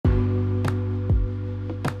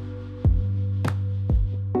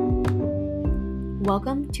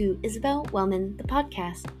Welcome to Isabel Wellman, the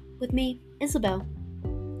podcast, with me, Isabel.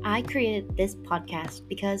 I created this podcast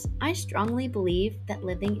because I strongly believe that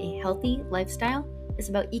living a healthy lifestyle is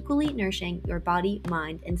about equally nourishing your body,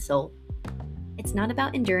 mind, and soul. It's not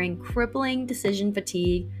about enduring crippling decision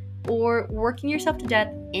fatigue or working yourself to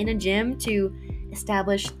death in a gym to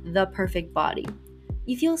establish the perfect body.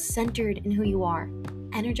 You feel centered in who you are,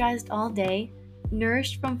 energized all day,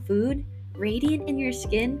 nourished from food, radiant in your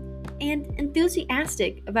skin, and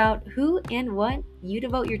enthusiastic about who and what you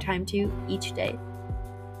devote your time to each day.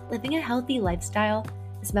 Living a healthy lifestyle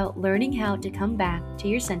is about learning how to come back to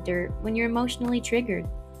your center when you're emotionally triggered,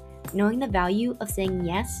 knowing the value of saying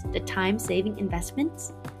yes to time-saving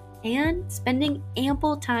investments, and spending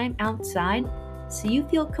ample time outside so you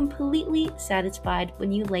feel completely satisfied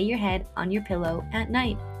when you lay your head on your pillow at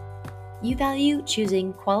night. You value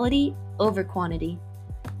choosing quality over quantity.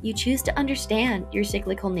 You choose to understand your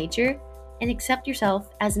cyclical nature and accept yourself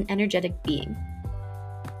as an energetic being.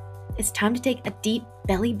 It's time to take a deep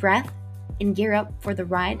belly breath and gear up for the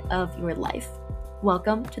ride of your life.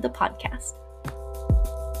 Welcome to the podcast.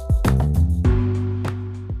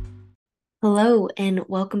 Hello, and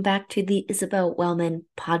welcome back to the Isabel Wellman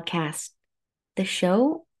podcast, the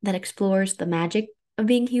show that explores the magic of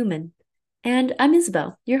being human. And I'm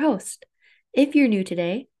Isabel, your host. If you're new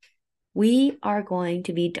today, we are going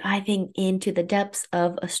to be diving into the depths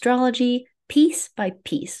of astrology piece by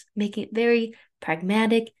piece, making it very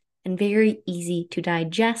pragmatic and very easy to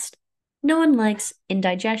digest. No one likes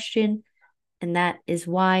indigestion, and that is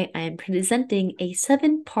why I am presenting a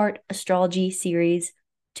 7-part astrology series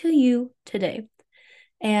to you today.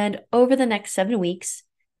 And over the next 7 weeks,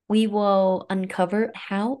 we will uncover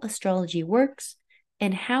how astrology works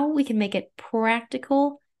and how we can make it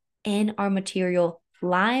practical in our material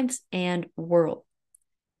lives and world.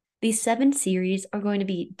 These 7 series are going to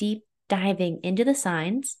be deep diving into the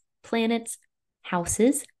signs, planets,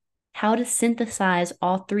 houses, how to synthesize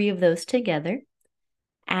all 3 of those together,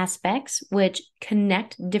 aspects which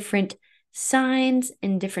connect different signs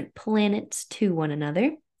and different planets to one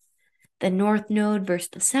another, the North Node versus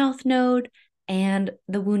the South Node, and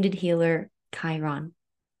the wounded healer Chiron.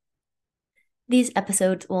 These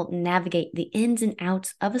episodes will navigate the ins and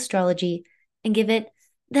outs of astrology and give it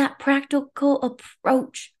that practical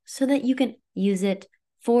approach so that you can use it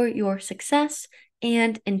for your success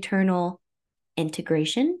and internal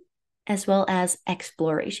integration, as well as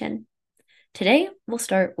exploration. Today, we'll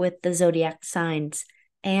start with the Zodiac signs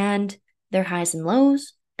and their highs and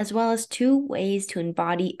lows, as well as 2 ways to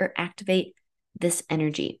embody or activate this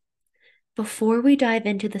energy. Before we dive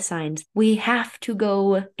into the signs, we have to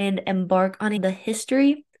go and embark on the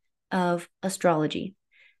history of astrology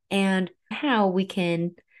and how we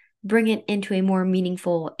can bring it into a more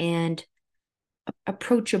meaningful and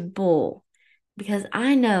approachable. Because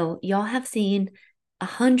I know y'all have seen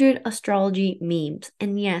 100 astrology memes,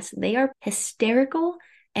 and yes, they are hysterical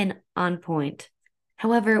and on point.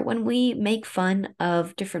 However, when we make fun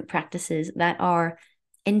of different practices that are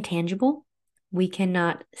intangible, we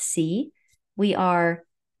cannot see, we are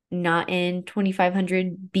not in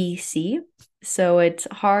 2500 BC, so it's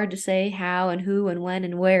hard to say how and who and when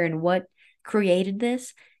and where and what created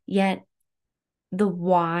this, yet the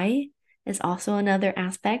why is also another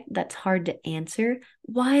aspect that's hard to answer.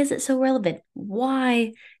 Why is it so relevant?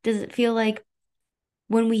 Why does it feel like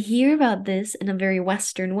when we hear about this in a very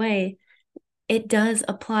Western way, it does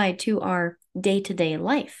apply to our day-to-day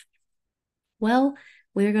life? Well,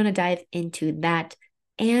 we're going to dive into that,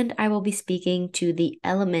 and I will be speaking to the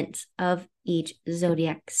elements of each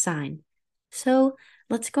zodiac sign. So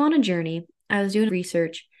let's go on a journey. I was doing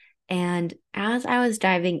research, and as I was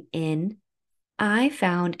diving in, I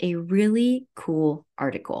found a really cool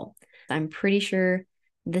article. I'm pretty sure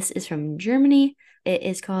this is from Germany. It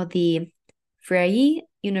is called the Freie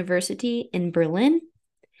University in Berlin.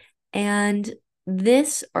 And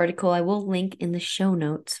this article I will link in the show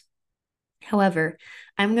notes. However,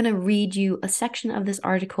 I'm going to read you a section of this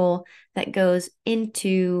article that goes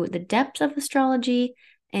into the depths of astrology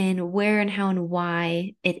and where and how and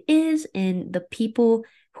why it is, and the people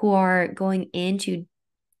who are going in to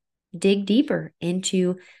dig deeper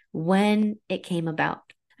into when it came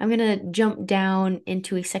about. I'm going to jump down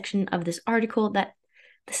into a section of this article that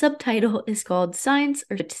the subtitle is called Science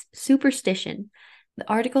or Superstition. The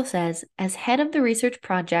article says, as head of the research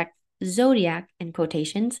project Zodiac, in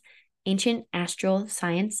quotations, Ancient Astral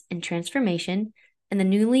Science and Transformation, in the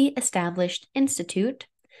newly established institute,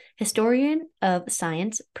 historian of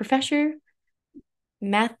science, Professor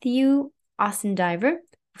Matthew Ossendiver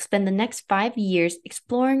will spend the next 5 years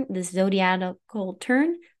exploring the zodiacal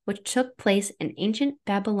turn which took place in ancient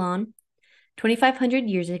Babylon 2,500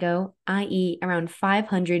 years ago, i.e., around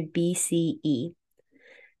 500 BCE.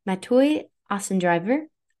 Matoi Ossendriver,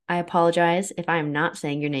 I apologize if I am not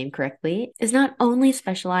saying your name correctly, is not only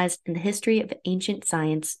specialized in the history of ancient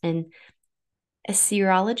science and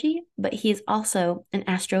astrology, but he is also an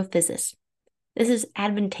astrophysicist. This is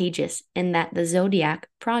advantageous in that the Zodiac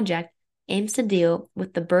project aims to deal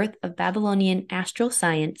with the birth of Babylonian astral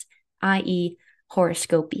science, i.e.,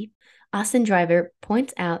 horoscopy. Ossendriver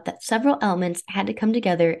points out that several elements had to come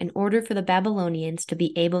together in order for the Babylonians to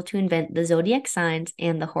be able to invent the zodiac signs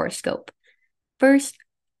and the horoscope. First,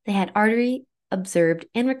 they had already observed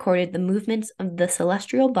and recorded the movements of the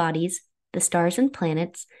celestial bodies, the stars and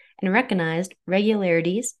planets, and recognized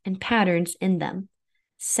regularities and patterns in them.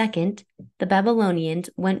 Second, the Babylonians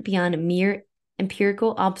went beyond mere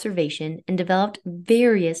empirical observation and developed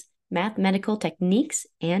various mathematical techniques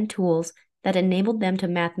and tools that enabled them to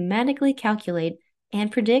mathematically calculate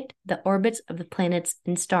and predict the orbits of the planets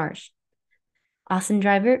and stars.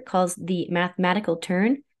 Ossendriver calls the mathematical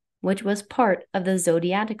turn, which was part of the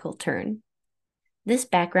zodiacal turn. This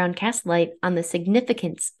background casts light on the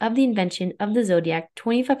significance of the invention of the zodiac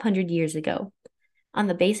 2,500 years ago. On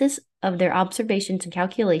the basis of their observations and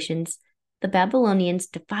calculations, the Babylonians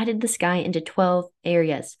divided the sky into 12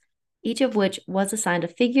 areas, each of which was assigned a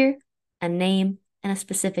figure, a name, and a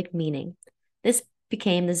specific meaning. This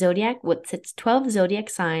became the zodiac with its 12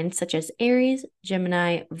 zodiac signs such as Aries,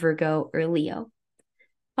 Gemini, Virgo, or Leo.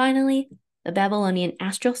 Finally, the Babylonian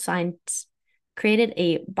astral science created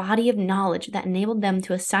a body of knowledge that enabled them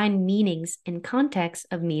to assign meanings and context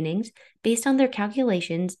of meanings based on their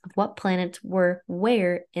calculations of what planets were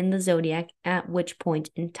where in the zodiac at which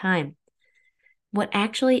point in time. What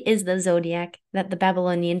actually is the zodiac that the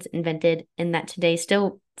Babylonians invented and that today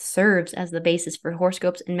still serves as the basis for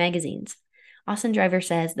horoscopes and magazines? Ossendriver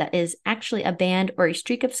says that is actually a band or a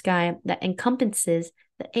streak of sky that encompasses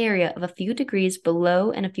the area of a few degrees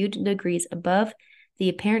below and a few degrees above the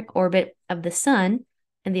apparent orbit of the sun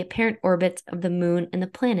and the apparent orbits of the moon and the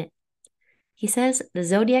planet. He says the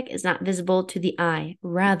zodiac is not visible to the eye.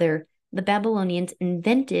 Rather, the Babylonians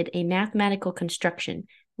invented a mathematical construction,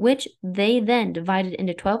 which they then divided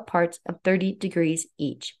into 12 parts of 30 degrees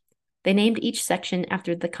each. They named each section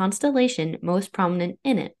after the constellation most prominent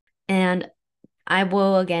in it. And I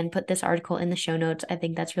will again put this article in the show notes. I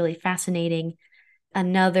think that's really fascinating.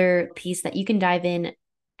 Another piece that you can dive in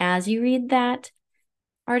as you read that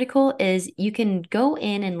article is you can go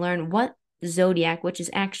in and learn what zodiac, which is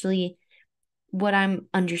actually what I'm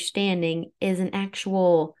understanding is an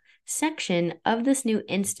actual section of this new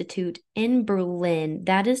institute in Berlin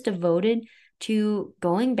that is devoted to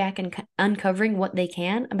going back and uncovering what they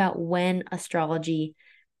can about when astrology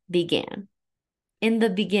began. In the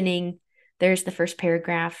beginning, there's the first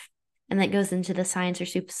paragraph, and that goes into the science or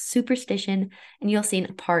superstition, and you'll see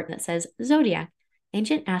a part that says Zodiac,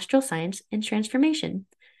 Ancient Astral Science and Transformation.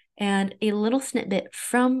 And a little snippet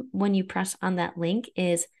from when you press on that link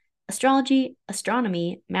is astrology,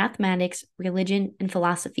 astronomy, mathematics, religion, and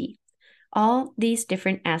philosophy. All these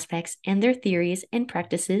different aspects and their theories and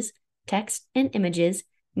practices, text and images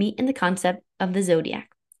meet in the concept of the zodiac.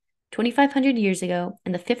 2,500 years ago,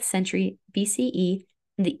 in the 5th century BCE,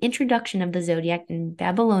 the introduction of the zodiac in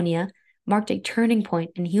Babylonia marked a turning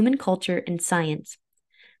point in human culture and science.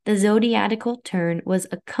 The zodiacal turn was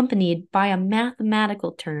accompanied by a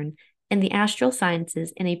mathematical turn in the astral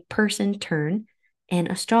sciences and a person turn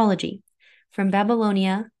in astrology. From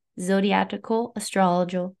Babylonia, zodiacal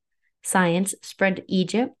astrological science spread to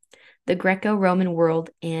Egypt, the Greco-Roman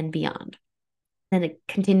world, and beyond. Then it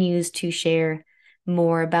continues to share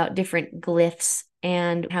more about different glyphs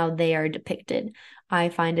and how they are depicted. I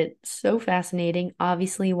find it so fascinating,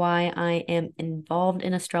 obviously why I am involved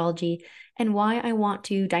in astrology and why I want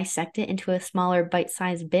to dissect it into a smaller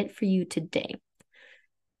bite-sized bit for you today.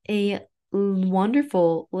 A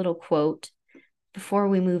wonderful little quote before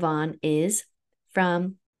we move on is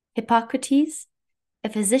from Hippocrates: "A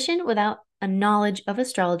physician without a knowledge of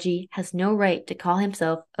astrology has no right to call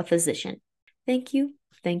himself a physician." Thank you.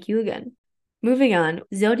 Thank you again. Moving on,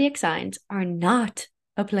 zodiac signs are not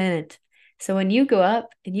a planet. So when you go up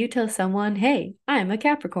and you tell someone, hey, I am a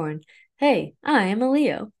Capricorn. Hey, I am a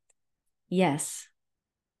Leo. Yes,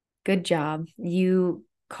 good job. You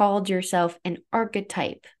called yourself an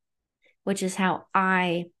archetype, which is how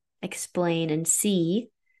I explain and see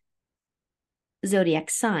zodiac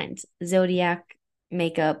signs. Zodiac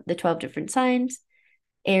make up the 12 different signs: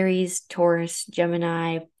 Aries, Taurus,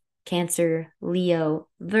 Gemini, Cancer, Leo,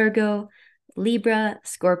 Virgo, Libra,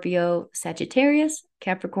 Scorpio, Sagittarius,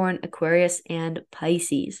 Capricorn, Aquarius, and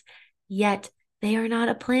Pisces. Yet they are not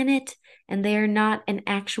a planet and they are not an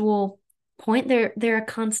actual point. They're a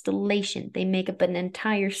constellation. They make up an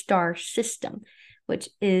entire star system, which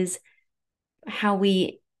is how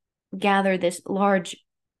we gather this large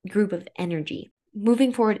group of energy.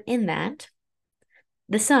 Moving forward in that,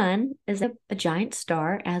 the sun is a giant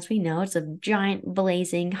star, as we know. It's a giant,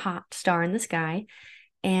 blazing, hot star in the sky.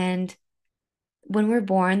 And when we're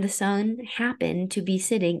born, the sun happened to be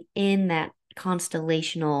sitting in that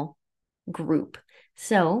constellational group.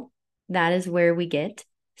 So that is where we get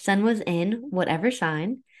sun was in whatever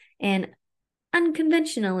sign. And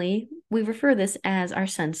unconventionally, we refer this as our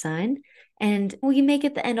sun sign. And we make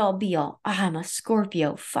it the end all be all. Oh, I'm a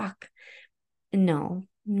Scorpio. Fuck. No,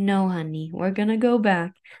 no, honey. We're going to go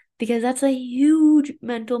back because that's a huge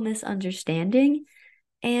mental misunderstanding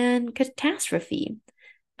and catastrophe.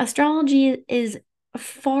 Astrology is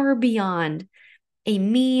far beyond a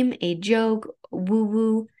meme, a joke, woo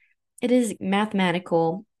woo. It is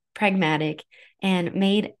mathematical, pragmatic, and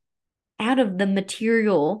made out of the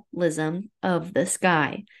materialism of the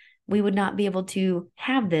sky. We would not be able to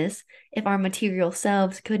have this if our material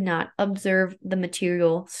selves could not observe the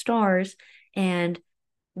material stars and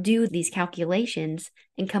do these calculations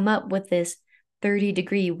and come up with this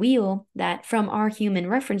 30-degree wheel that from our human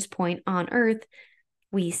reference point on Earth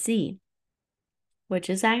we see, which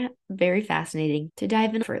is very fascinating to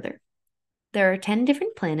dive in further. There are 10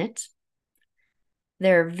 different planets.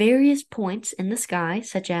 There are various points in the sky,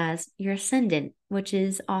 such as your ascendant, which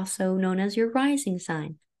is also known as your rising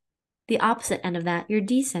sign. The opposite end of that, your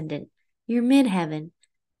descendant, your midheaven,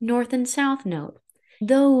 north and south node.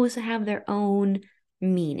 Those have their own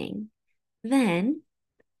meaning. Then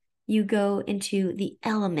you go into the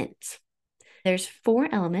elements. There's 4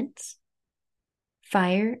 elements: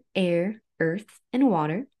 fire, air, earth, and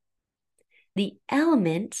water. The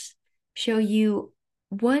elements show you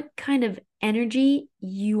what kind of energy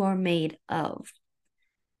you are made of.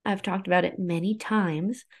 I've talked about it many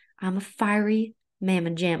times. I'm a fiery mamma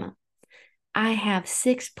jamma. I have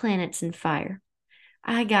 6 planets in fire.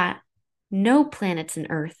 I got no planets in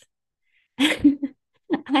earth.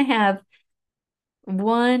 I have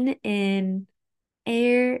 1 in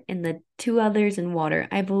air and the 2 others in water.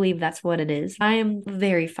 I believe that's what it is. I am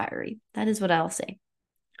very fiery. That is what I'll say.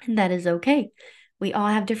 And that is okay. We all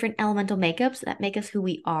have different elemental makeups that make us who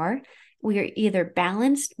we are. We are either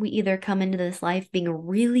balanced, we either come into this life being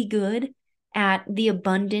really good at the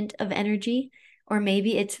abundant of energy, or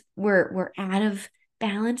maybe it's we're out of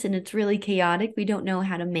balance and it's really chaotic. We don't know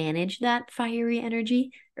how to manage that fiery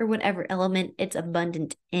energy or whatever element it's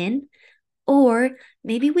abundant in. Or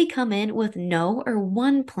maybe we come in with no or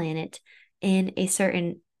 1 planet in a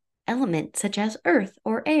certain element, such as earth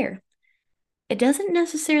or air. It doesn't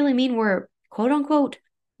necessarily mean we're quote unquote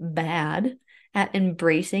bad at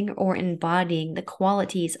embracing or embodying the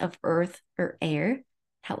qualities of earth or air.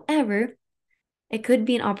 However, it could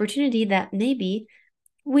be an opportunity that maybe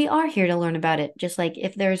we are here to learn about it, just like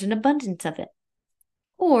if there's an abundance of it.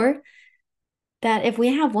 Or that if we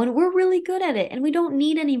have one, we're really good at it and we don't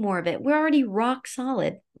need any more of it. We're already rock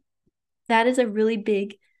solid. That is a really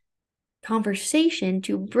big conversation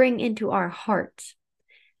to bring into our hearts.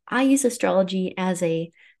 I use astrology as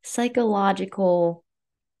a psychological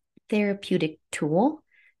therapeutic tool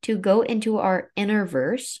to go into our inner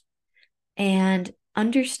verse and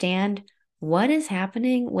understand what is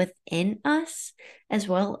happening within us, as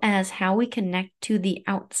well as how we connect to the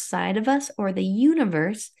outside of us or the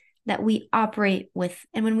universe that we operate with.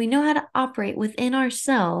 And when we know how to operate within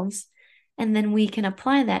ourselves, and then we can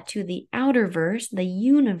apply that to the outer verse, the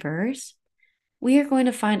universe, we are going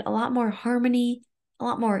to find a lot more harmony, a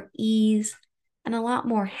lot more ease, and a lot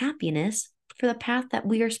more happiness for the path that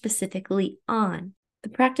we are specifically on. The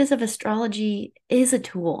practice of astrology is a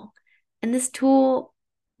tool, and this tool,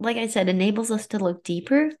 like I said, enables us to look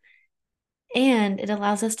deeper, and it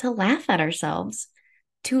allows us to laugh at ourselves,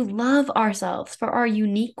 to love ourselves for our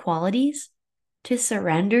unique qualities, to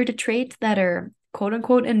surrender to traits that are quote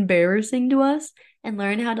unquote embarrassing to us and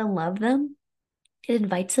learn how to love them. It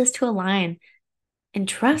invites us to align and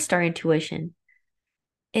trust our intuition.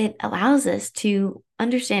 It allows us to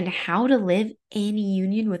understand how to live in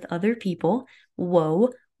union with other people.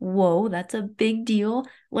 Whoa, that's a big deal.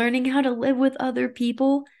 Learning how to live with other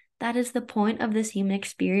people, that is the point of this human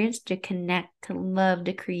experience, to connect, to love,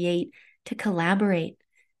 to create, to collaborate.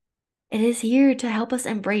 It is here to help us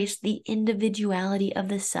embrace the individuality of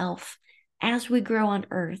the self as we grow on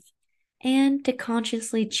earth, and to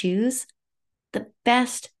consciously choose the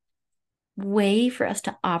best way for us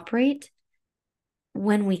to operate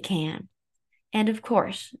when we can. And of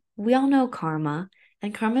course, we all know karma,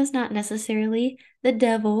 and karma is not necessarily the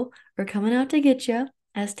devil or coming out to get you,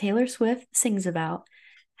 as Taylor Swift sings about.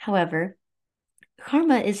 However,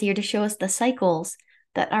 Karma is here to show us the cycles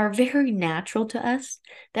that are very natural to us,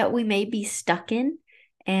 that we may be stuck in.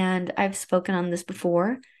 And I've spoken on this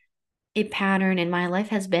before. A pattern in my life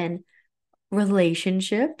has been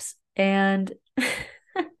relationships. And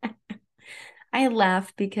I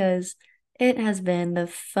laugh because it has been the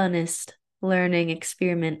funnest learning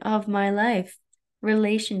experiment of my life.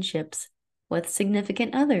 Relationships with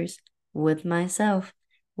significant others, with myself,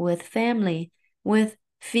 with family, with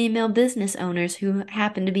female business owners who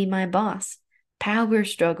happen to be my boss, power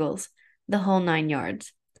struggles, the whole 9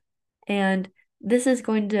 yards. And this is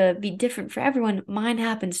going to be different for everyone. Mine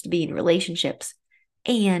happens to be in relationships.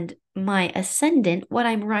 And my ascendant, what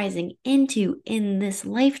I'm rising into in this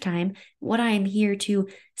lifetime, what I am here to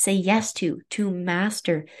say yes to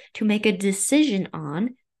master, to make a decision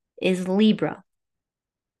on, is Libra.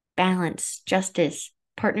 Balance, justice,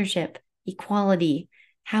 partnership, equality,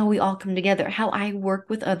 how we all come together, how I work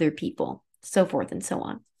with other people, so forth and so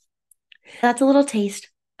on. That's a little taste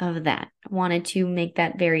of that. I wanted to make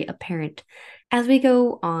that very apparent. As we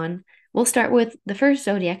go on, we'll start with the first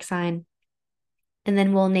zodiac sign, and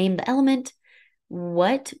then we'll name the element,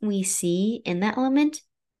 what we see in that element,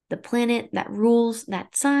 the planet that rules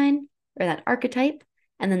that sign or that archetype,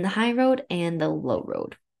 and then the high road and the low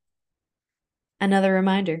road. Another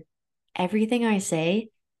reminder, everything I say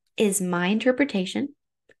is my interpretation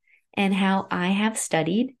and how I have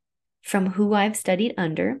studied from who I've studied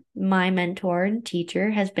under. My mentor and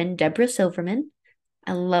teacher has been Deborah Silverman.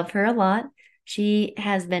 I love her a lot. She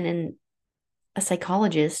has been a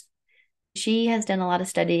psychologist. She has done a lot of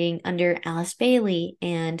studying under Alice Bailey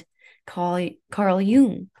and Carl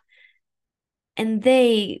Jung. And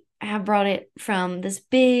they have brought it from this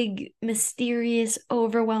big, mysterious,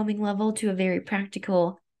 overwhelming level to a very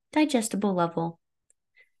practical, digestible level,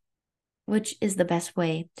 which is the best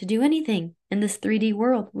way to do anything in this 3D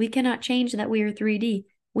world. We cannot change that we are 3D.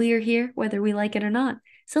 We are here whether we like it or not.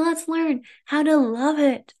 So let's learn how to love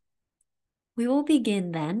it. We will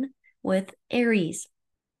begin then with Aries,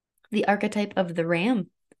 the archetype of the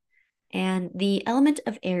ram. And the element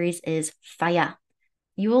of Aries is fire.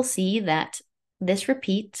 You will see that this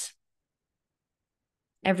repeats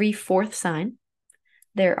every fourth sign.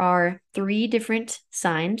 There are 3 different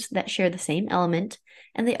signs that share the same element,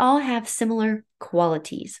 and they all have similar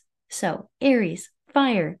qualities. So, Aries,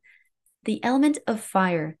 fire. The element of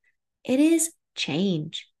fire, it is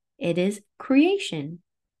change. It is creation,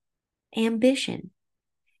 ambition.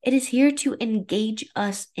 It is here to engage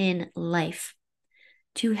us in life,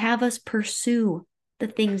 to have us pursue the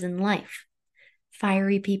things in life.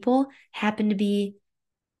 Fiery people happen to be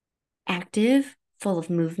active, full of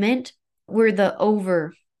movement. We're the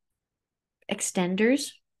over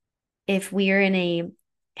extenders. If we are in a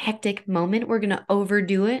hectic moment, we're going to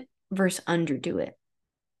overdo it versus underdo it.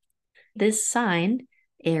 This sign,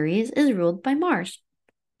 Aries, is ruled by Mars,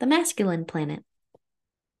 the masculine planet.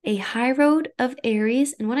 A high road of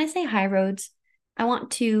Aries, and when I say high roads, I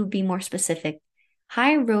want to be more specific.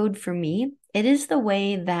 High road for me, it is the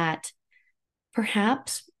way that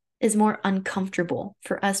perhaps is more uncomfortable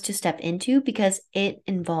for us to step into because it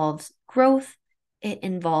involves growth, it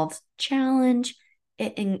involves challenge,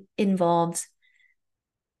 it involves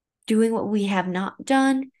doing what we have not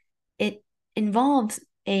done. It involves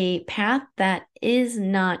a path that is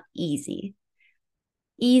not easy.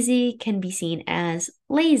 Easy can be seen as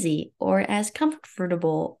lazy or as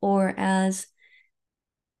comfortable or as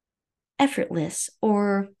effortless,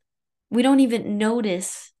 or we don't even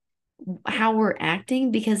notice how we're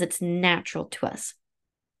acting because it's natural to us.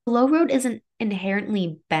 Low road isn't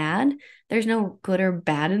inherently bad. There's no good or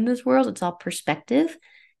bad in this world. It's all perspective.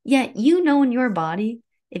 Yet you know in your body,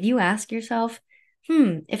 if you ask yourself,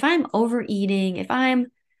 if I'm overeating, if I'm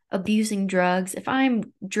abusing drugs, if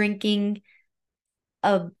I'm drinking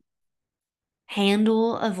a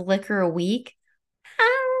handle of liquor a week, yeah,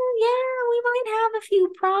 we might have a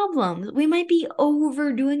few problems. We might be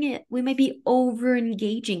overdoing it. We might be over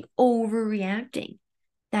engaging, overreacting.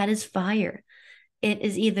 That is fire. It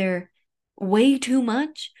is either way too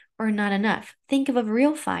much or not enough. Think of a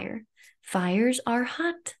real fire. Fires are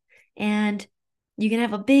hot, and you can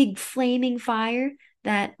have a big flaming fire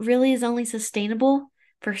that really is only sustainable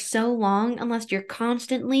for so long unless you're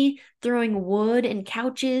constantly throwing wood and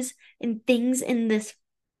couches and things in this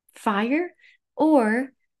fire,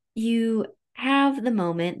 or you have the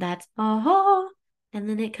moment that's and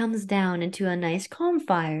then it comes down into a nice calm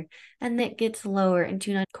fire, and it gets lower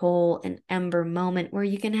into a coal and ember moment where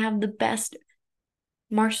you can have the best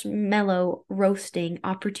marshmallow roasting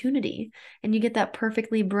opportunity, and you get that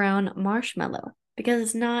perfectly brown marshmallow because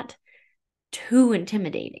it's not too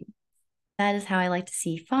intimidating. That is how I like to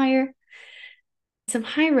see fire. Some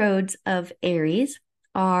high roads of Aries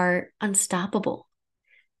are unstoppable.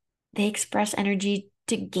 They express energy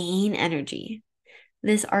to gain energy.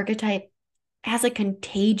 This archetype has a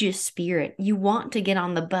contagious spirit. You want to get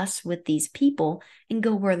on the bus with these people and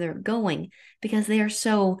go where they're going because they are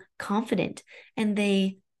so confident and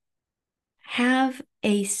they have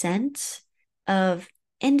a sense of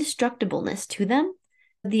indestructibleness to them.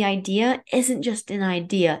 The idea isn't just an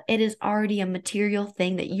idea, it is already a material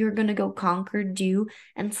thing that you're going to go conquer, do,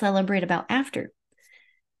 and celebrate about after.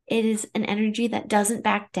 It is an energy that doesn't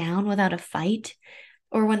back down without a fight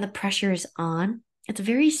or when the pressure is on. It's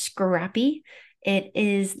very scrappy. It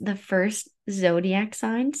is the first zodiac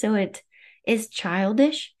sign, so it is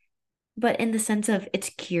childish, but in the sense of it's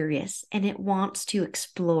curious and it wants to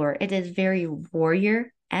explore. It is very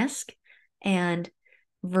warrior-esque and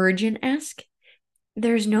virgin-esque.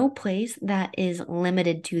 There's no place that is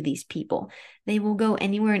limited to these people. They will go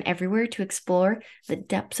anywhere and everywhere to explore the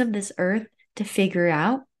depths of this earth to figure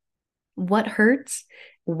out what hurts,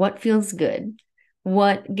 what feels good,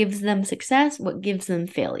 what gives them success, what gives them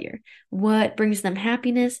failure, what brings them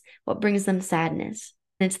happiness, what brings them sadness.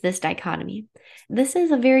 It's this dichotomy. This is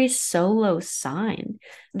a very solo sign.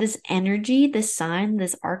 This energy, this sign,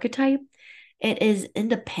 this archetype, it is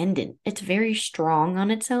independent. It's very strong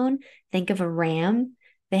on its own. Think of a ram.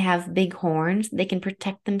 They have big horns. They can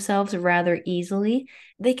protect themselves rather easily.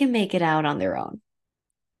 They can make it out on their own.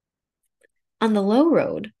 On the low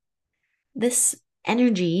road, this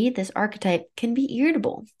energy, this archetype can be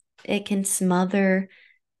irritable. It can smother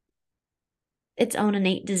its own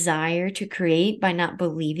innate desire to create by not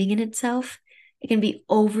believing in itself. It can be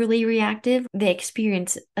overly reactive. They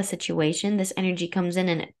experience a situation, this energy comes in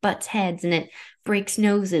and it butts heads and it breaks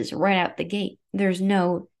noses right out the gate. There's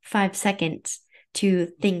no 5 seconds to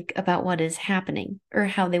think about what is happening or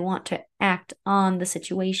how they want to act on the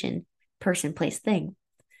situation, person, place, thing.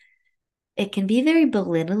 It can be very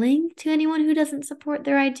belittling to anyone who doesn't support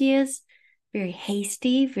their ideas, very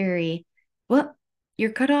hasty, very, well,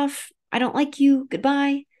 you're cut off. I don't like you.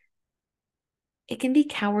 Goodbye. It can be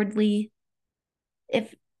cowardly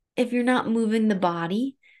if you're not moving the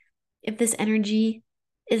body, if this energy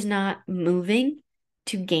is not moving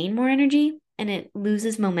to gain more energy and it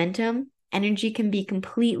loses momentum, energy can be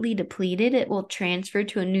completely depleted. It will transfer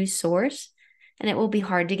to a new source and it will be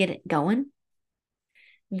hard to get it going.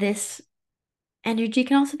 This energy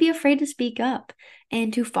can also be afraid to speak up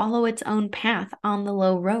and to follow its own path on the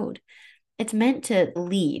low road. It's meant to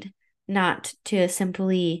lead, not to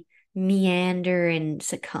simply meander and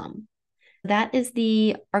succumb. That is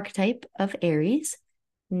the archetype of Aries.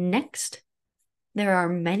 Next, there are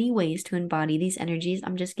many ways to embody these energies.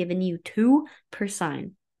 I'm just giving you 2 per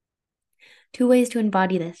sign. 2 ways to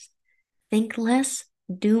embody this. Think less,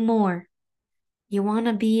 do more. You want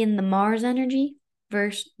to be in the Mars energy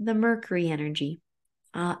versus the Mercury energy.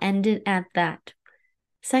 I'll end it at that.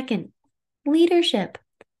 Second, leadership.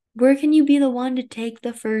 Where can you be the one to take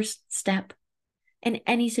the first step in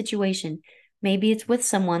any situation? Maybe it's with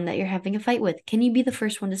someone that you're having a fight with. Can you be the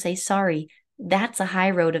first one to say sorry? That's a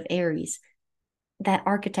high road of Aries. That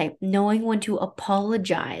archetype, knowing when to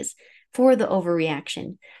apologize for the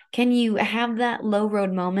overreaction. Can you have that low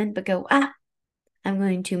road moment, but go, I'm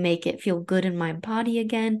going to make it feel good in my body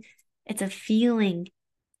again? It's a feeling,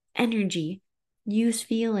 energy. Use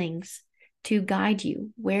feelings to guide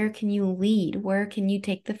you. Where can you lead? Where can you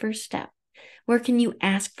take the first step? Where can you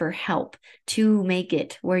ask for help to make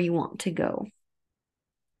it where you want to go?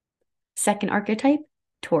 Second archetype,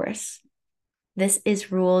 Taurus. This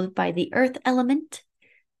is ruled by the earth element.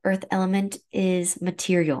 Earth element is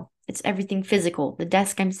material. It's everything physical. The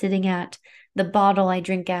desk I'm sitting at, the bottle I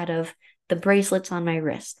drink out of, the bracelets on my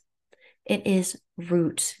wrist. It is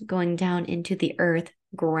roots going down into the earth,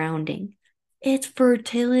 grounding. It's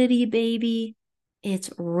fertility, baby.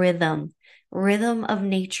 It's rhythm of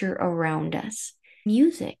nature around us.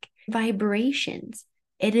 Music, vibrations.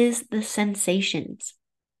 It is the sensations.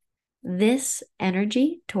 This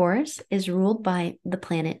energy, Taurus, is ruled by the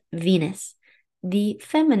planet Venus, the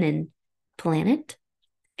feminine planet,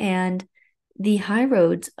 and the high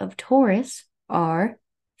roads of Taurus are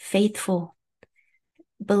faithful,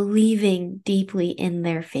 believing deeply in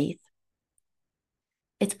their faith.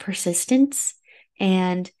 It's persistence,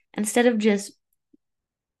 and instead of just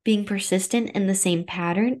being persistent in the same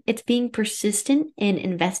pattern, it's being persistent in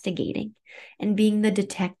investigating and being the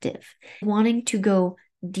detective, wanting to go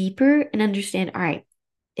deeper and understand, all right,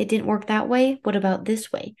 it didn't work that way. What about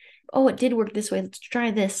this way? Oh, it did work this way. Let's try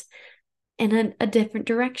this in a different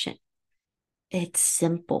direction. It's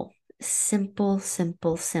simple, simple,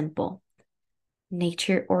 simple, simple,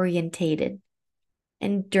 nature orientated.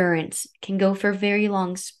 Endurance can go for very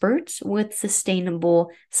long spurts with sustainable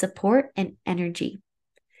support and energy.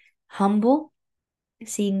 Humble,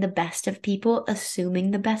 seeing the best of people, assuming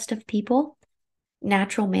the best of people.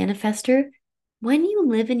 Natural manifester, when you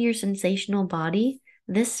live in your sensational body,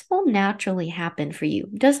 this will naturally happen for you.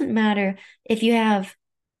 It doesn't matter if you have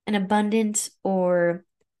an abundance or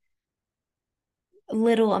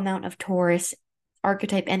little amount of Taurus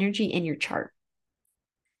archetype energy in your chart.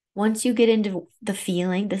 Once you get into the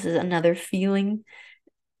feeling, this is another feeling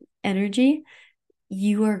energy,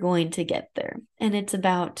 you are going to get there. And it's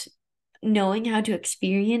about knowing how to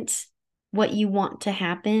experience what you want to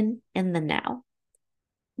happen in the now.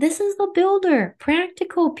 This is the builder,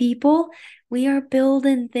 practical people. We are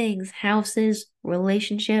building things, houses,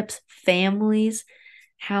 relationships, families,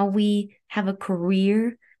 how we have a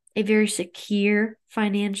career, a very secure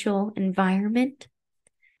financial environment.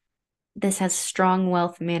 This has strong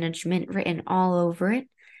wealth management written all over it.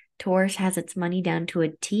 Taurus has its money down to a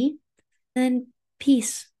T. Then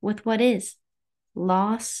peace with what is,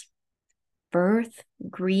 loss, birth,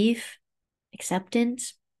 grief,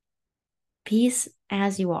 acceptance, peace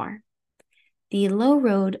as you are. The low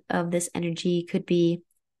road of this energy could be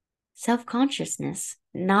self-consciousness,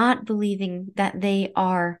 not believing that they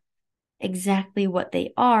are exactly what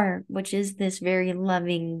they are, which is this very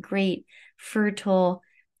loving, great, fertile,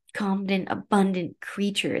 confident, abundant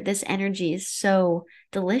creature. This energy is so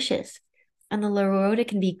delicious. On the low road, it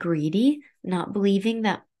can be greedy, not believing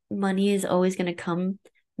that money is always going to come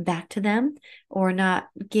back to them, or not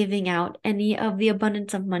giving out any of the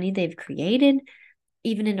abundance of money they've created,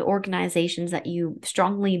 even into organizations that you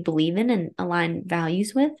strongly believe in and align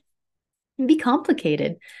values with. It can be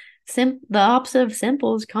complicated. The opposite of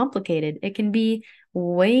simple is complicated. It can be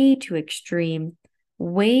way too extreme,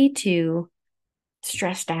 way too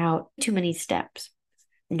stressed out, too many steps.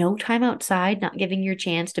 No time outside, not giving your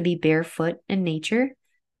chance to be barefoot in nature.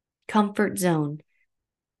 Comfort zone.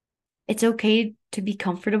 It's okay to be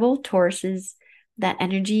comfortable. Taurus is that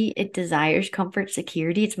energy. It desires comfort,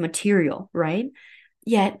 security. It's material, right?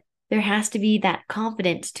 Yet there has to be that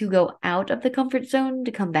confidence to go out of the comfort zone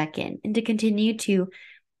to come back in, and to continue to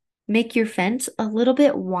make your fence a little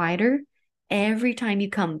bit wider every time you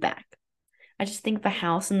come back. I just think of a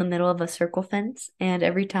house in the middle of a circle fence, and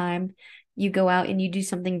every time you go out and you do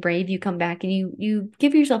something brave, you come back and you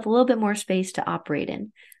give yourself a little bit more space to operate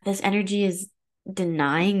in. This energy is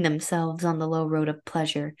denying themselves on the low road of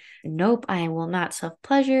pleasure. Nope, I will not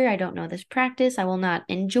self-pleasure. I don't know this practice. I will not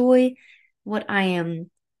enjoy what I am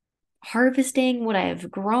harvesting, what I have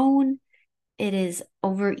grown. It is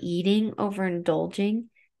overeating, overindulging.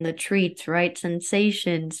 The treats, right?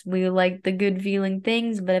 Sensations. We like the good feeling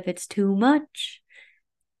things, but if it's too much,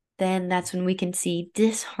 then that's when we can see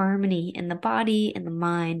disharmony in the body, in the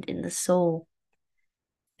mind, in the soul.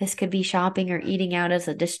 This could be shopping or eating out as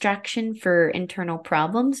a distraction for internal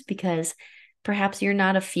problems, because perhaps you're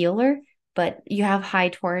not a feeler, but you have high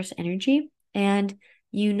Taurus energy, and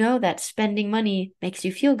you know that spending money makes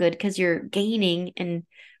you feel good because you're gaining and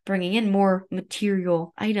bringing in more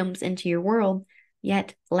material items into your world,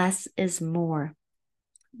 yet less is more.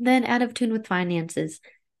 Then out of tune with finances,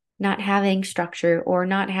 not having structure or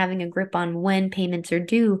not having a grip on when payments are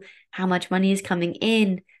due, how much money is coming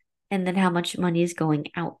in, and then how much money is going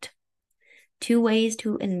out. 2 ways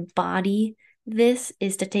to embody this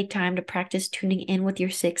is to take time to practice tuning in with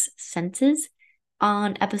your 6 senses.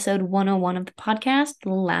 On episode 101 of the podcast,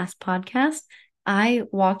 the last podcast, I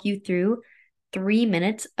walk you through 3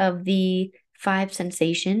 minutes of the 5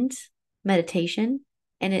 sensations meditation,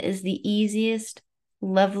 and it is the easiest,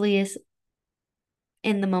 loveliest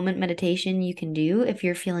in the moment meditation you can do if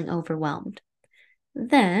you're feeling overwhelmed.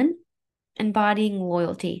 Then, embodying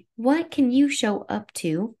loyalty. What can you show up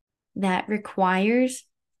to that requires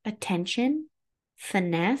attention,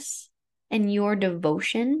 finesse, and your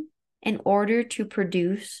devotion in order to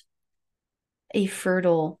produce a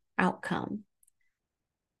fertile outcome?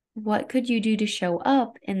 What could you do to show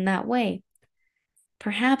up in that way?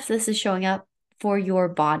 Perhaps this is showing up for your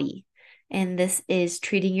body, and this is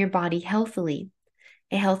treating your body healthily.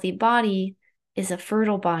 A healthy body is a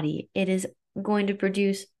fertile body. It is going to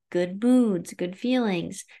produce good moods, good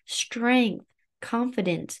feelings, strength,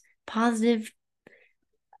 confidence, positive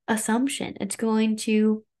assumption. It's going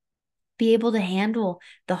to be able to handle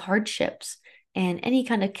the hardships and any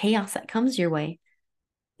kind of chaos that comes your way.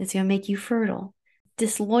 It's going to make you fertile.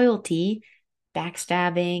 Disloyalty,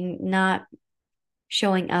 backstabbing, not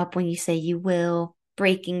showing up when you say you will,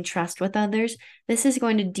 breaking trust with others. This is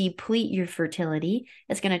going to deplete your fertility.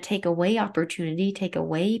 It's going to take away opportunity, take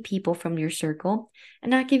away people from your circle, and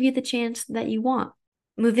not give you the chance that you want.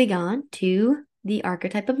 Moving on to the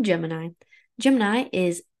archetype of Gemini. Gemini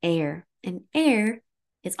is air, and air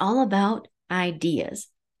is all about ideas,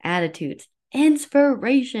 attitudes,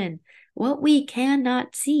 inspiration, what we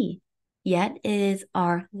cannot see. Yet it is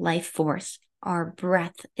our life force. Our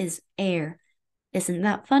breath is air. Isn't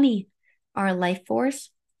that funny? Our life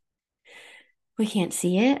force, we can't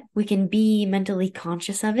see it. We can be mentally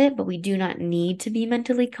conscious of it, but we do not need to be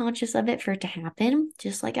mentally conscious of it for it to happen.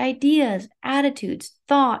 Just like ideas, attitudes,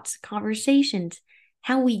 thoughts, conversations,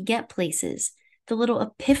 how we get places, the little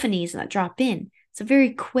epiphanies that drop in. It's a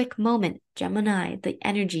very quick moment. Gemini, the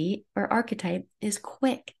energy or archetype, is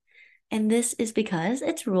quick. And this is because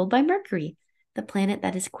it's ruled by Mercury, the planet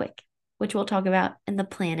that is quick, which we'll talk about in the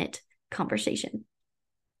planet conversation.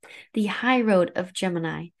 The high road of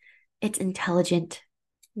Gemini. It's intelligent,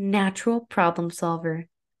 natural problem solver,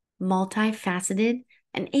 multifaceted,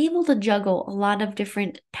 and able to juggle a lot of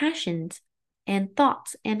different passions and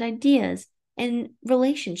thoughts and ideas and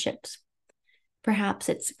relationships. Perhaps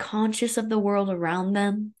it's conscious of the world around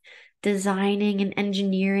them, designing and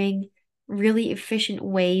engineering really efficient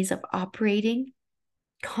ways of operating,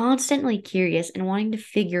 constantly curious and wanting to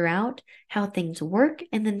figure out how things work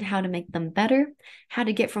and then how to make them better, how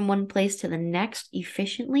to get from one place to the next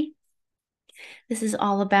efficiently. This is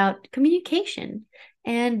all about communication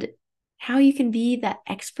and how you can be that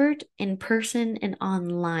expert in person and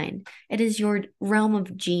online. It is your realm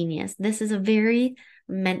of genius. This is a very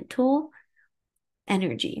mental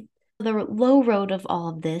energy. The low road of all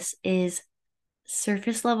of this is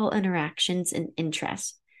surface level interactions and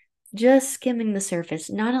interests. Just skimming the surface,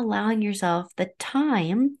 not allowing yourself the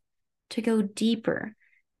time to go deeper.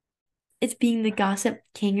 It's being the gossip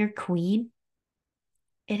king or queen.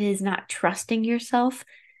 It is not trusting yourself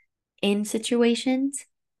in situations,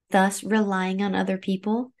 thus relying on other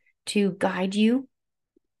people to guide you,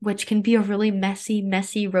 which can be a really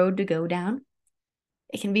messy road to go down.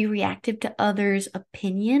 It can be reactive to others'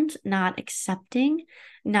 opinions, not accepting,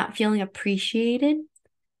 not feeling appreciated,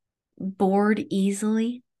 bored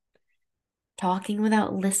easily, talking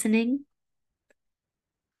without listening,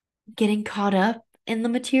 getting caught up in the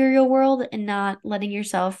material world and not letting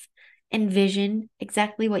yourself envision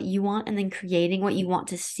exactly what you want and then creating what you want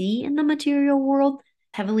to see in the material world,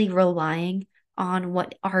 heavily relying on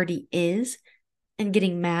what already is and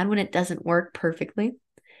getting mad when it doesn't work perfectly.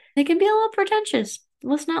 It can be a little pretentious.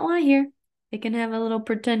 Let's not lie here. It can have a little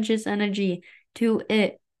pretentious energy to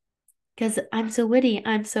it because I'm so witty,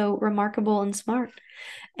 I'm so remarkable and smart.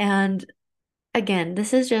 And again,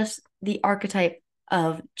 this is just the archetype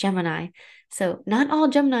of Gemini. So not all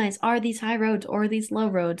Geminis are these high roads or these low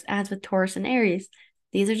roads, as with Taurus and Aries.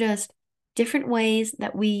 These are just different ways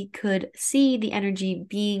that we could see the energy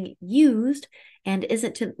being used, and is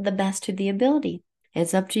it to the best of the ability?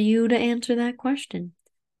 It's up to you to answer that question.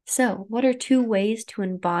 So, what are 2 ways to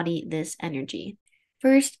embody this energy?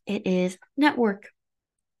 First, it is network.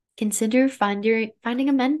 Consider finding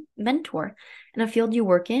a mentor in a field you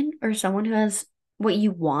work in or someone who has what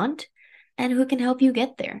you want and who can help you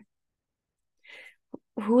get there.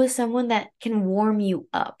 Who is someone that can warm you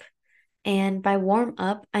up? And by warm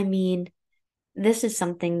up, I mean, this is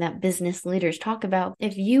something that business leaders talk about.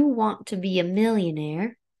 If you want to be a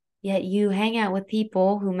millionaire, yet you hang out with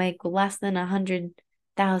people who make less than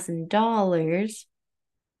 $100,000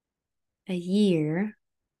 a year,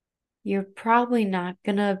 you're probably not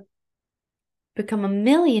going to become a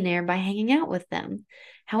millionaire by hanging out with them.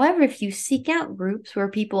 However, if you seek out groups where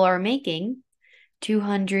people are making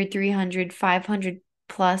 200, 300, 500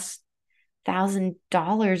 plus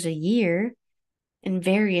 $1,000 a year in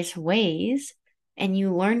various ways, and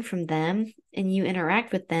you learn from them and you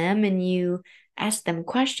interact with them and you ask them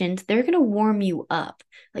questions, they're going to warm you up.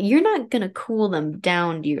 Like, you're not going to cool them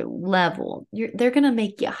down to your level. They're going to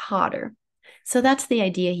make you hotter. So that's the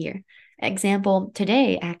idea here. Example,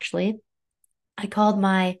 today, actually, I called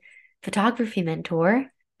my photography mentor,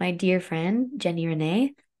 my dear friend, Jenny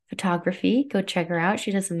Renee, photography. Go check her out.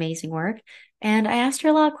 She does amazing work. And I asked her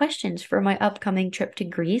a lot of questions for my upcoming trip to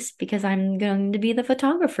Greece because I'm going to be the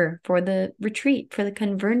photographer for the retreat, for the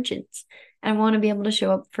convergence. I want to be able to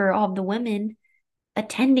show up for all the women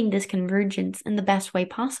attending this convergence in the best way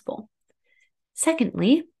possible.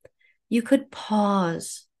 Secondly, you could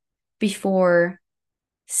pause before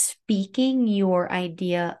speaking your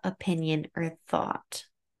idea, opinion, or thought.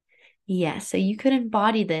 Yes, so you could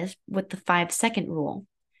embody this with the 5-second rule.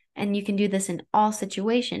 And you can do this in all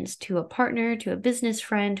situations, to a partner, to a business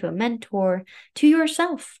friend, to a mentor, to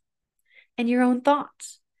yourself and your own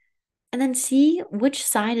thoughts. And then see which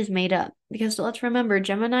side is made up. Because let's remember,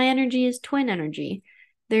 Gemini energy is twin energy.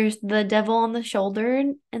 There's the devil on the shoulder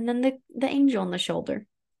and then the angel on the shoulder.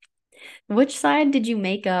 Which side did you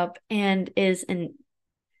make up and is an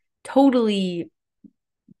totally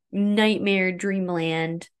nightmare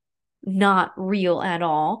dreamland, not real at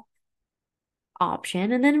all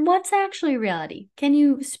option? And then what's actually reality? Can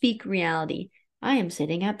you speak reality? I am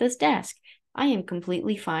sitting at this desk. I am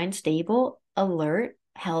completely fine, stable, alert,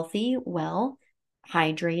 healthy, well,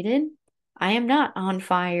 hydrated. I am not on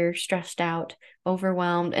fire, stressed out,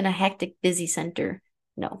 overwhelmed, in a hectic, busy center.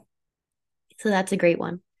 No. So that's a great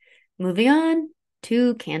one. Moving on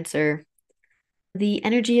to Cancer. The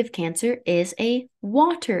energy of Cancer is a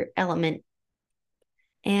water element,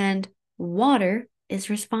 and water is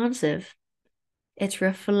responsive. It's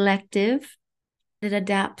reflective. It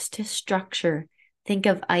adapts to structure. Think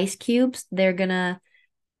of ice cubes. They're gonna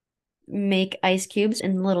make ice cubes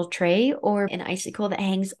in a little tray or an icicle that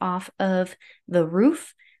hangs off of the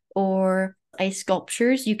roof, or ice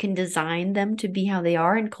sculptures. You can design them to be how they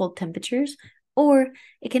are in cold temperatures, or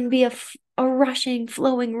it can be a rushing,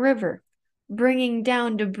 flowing river, bringing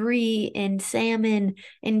down debris and salmon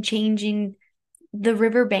and changing the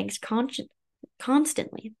riverbanks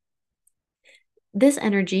constantly. This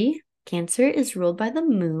energy, Cancer, is ruled by the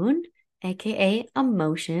moon, aka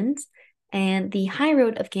emotions. And the high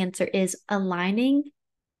road of Cancer is aligning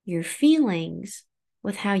your feelings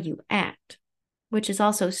with how you act, which is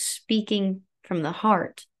also speaking from the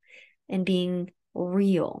heart and being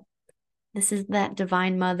real. This is that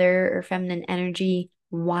divine mother or feminine energy,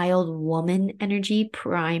 wild woman energy,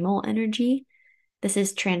 primal energy. This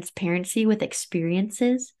is transparency with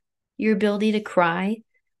experiences, your ability to cry,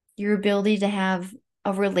 your ability to have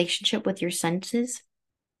a relationship with your senses.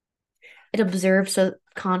 It observes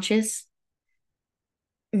subconscious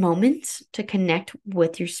moments to connect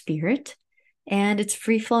with your spirit, and it's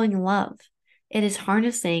free flowing love. It is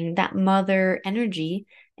harnessing that mother energy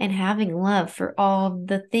and having love for all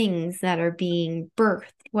the things that are being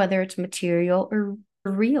birthed, whether it's material or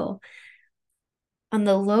real. On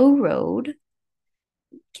the low road,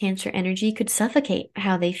 Cancer energy could suffocate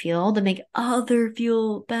how they feel to make other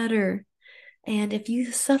feel better. And if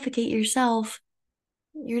you suffocate yourself,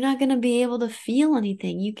 you're not going to be able to feel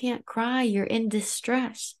anything. You can't cry. You're in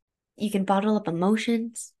distress. You can bottle up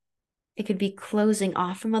emotions. It could be closing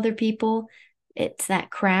off from other people. It's that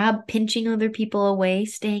crab pinching other people away,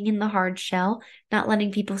 staying in the hard shell, not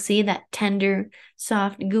letting people see that tender,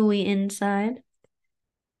 soft, gooey inside.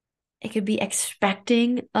 It could be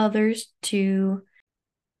expecting others to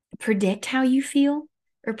predict how you feel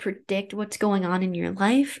or predict what's going on in your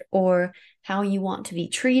life or how you want to be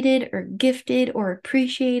treated or gifted or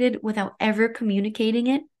appreciated without ever communicating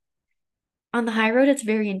it. On the high road, it's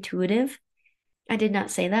very intuitive. I did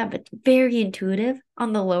not say that, but very intuitive.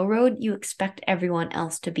 On the low road, you expect everyone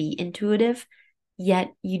else to be intuitive,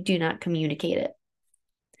 yet you do not communicate it.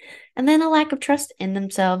 And then a lack of trust in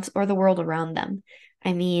themselves or the world around them.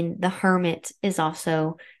 I mean, the hermit is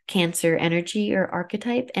also Cancer energy or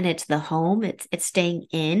archetype, and it's the home, it's staying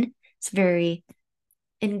in. It's very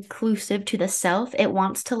inclusive to the self. It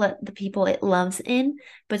wants to let the people it loves in,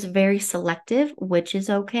 but it's very selective, which is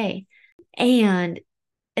okay. And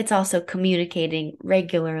it's also communicating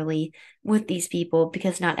regularly with these people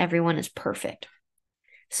because not everyone is perfect.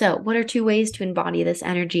 So, what are two ways to embody this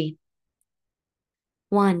energy?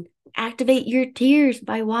 One, activate your tears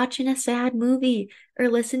by watching a sad movie or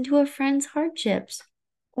listen to a friend's hardships.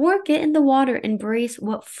 Or get in the water, embrace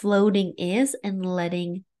what floating is and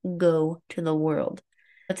letting go to the world.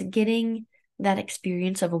 It's getting that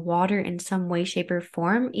experience of water in some way, shape, or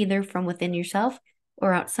form, either from within yourself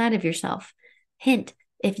or outside of yourself. Hint,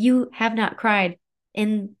 if you have not cried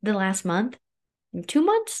in the last month, 2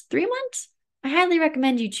 months, 3 months, I highly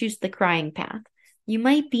recommend you choose the crying path. You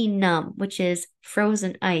might be numb, which is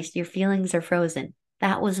frozen ice. Your feelings are frozen.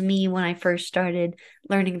 That was me when I first started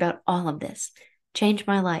learning about all of this. Changed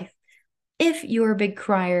my life. If you're a big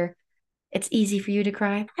crier, it's easy for you to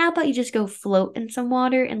cry. How about you just go float in some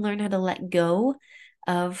water and learn how to let go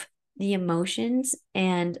of the emotions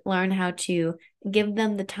and learn how to give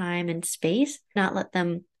them the time and space, not let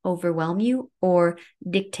them overwhelm you or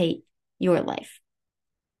dictate your life.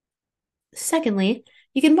 Secondly,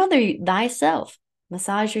 you can mother thyself.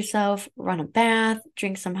 Massage yourself, run a bath,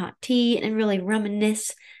 drink some hot tea, and really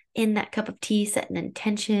reminisce in that cup of tea, set an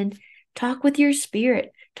intention. Talk with your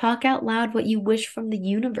spirit. Talk out loud what you wish from the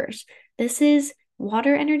universe. This is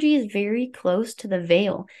water energy is very close to the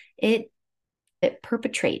veil. It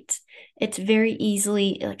perpetrates. It's very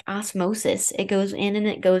easily like osmosis. It goes in and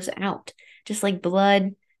it goes out. Just like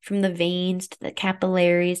blood from the veins to the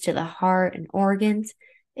capillaries to the heart and organs.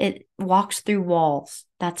 It walks through walls.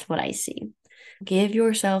 That's what I see. Give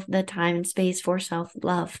yourself the time and space for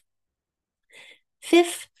self-love.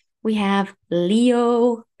 Fifth We have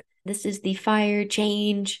Leo. This is the fire,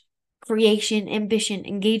 change, creation, ambition,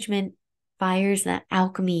 engagement. Fire is that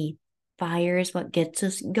alchemy. Fire is what gets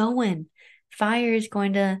us going. Fire is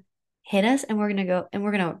going to hit us, and we're going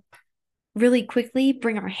to really quickly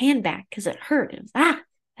bring our hand back because it hurt. That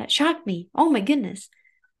shocked me. Oh my goodness.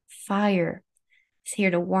 Fire is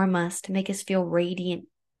here to warm us, to make us feel radiant,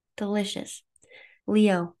 delicious.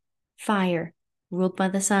 Leo, fire, ruled by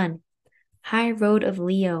the sun. High road of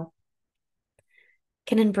Leo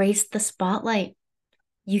can embrace the spotlight.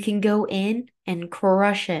 You can go in and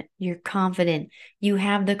crush it. You're confident. You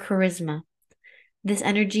have the charisma. This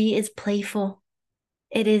energy is playful.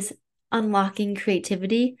 It is unlocking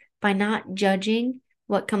creativity by not judging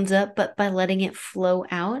what comes up, but by letting it flow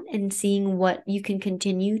out and seeing what you can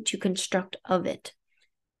continue to construct of it.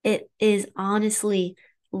 It is honestly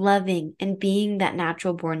loving and being that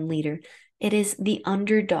natural born leader. It is the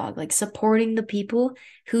underdog, like supporting the people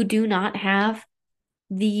who do not have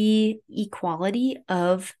the equality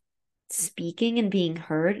of speaking and being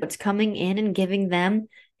heard. It's coming in and giving them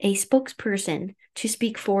a spokesperson to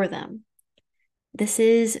speak for them. This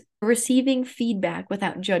is receiving feedback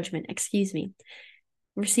without judgment,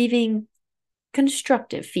 receiving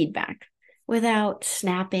constructive feedback without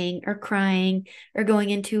snapping or crying or going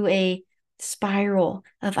into a spiral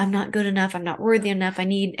of I'm not good enough, I'm not worthy enough, I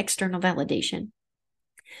need external validation.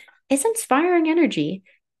 It's inspiring energy.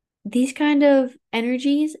 These kind of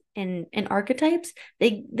energies and archetypes,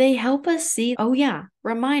 they help us see, oh yeah,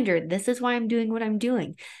 reminder, this is why I'm doing what I'm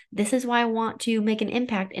doing. This is why I want to make an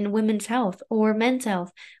impact in women's health or men's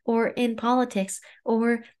health or in politics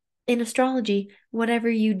or in astrology, whatever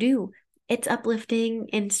you do. It's uplifting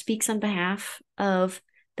and speaks on behalf of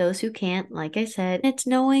those who can't, like I said. It's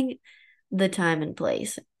knowing the time and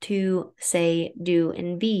place to say, do,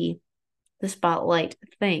 and be the spotlight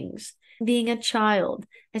things. Being a child,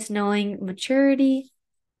 it's knowing maturity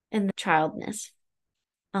and the childness.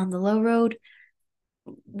 On the low road,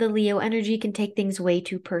 the Leo energy can take things way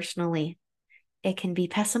too personally. It can be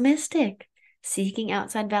pessimistic, seeking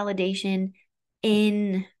outside validation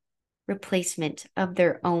in replacement of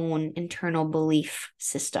their own internal belief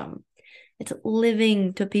system. It's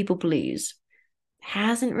living to people please.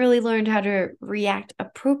 Hasn't really learned how to react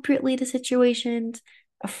appropriately to situations,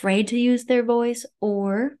 afraid to use their voice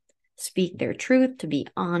or speak their truth, to be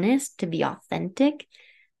honest, to be authentic.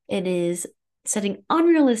 It is setting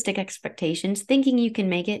unrealistic expectations, thinking you can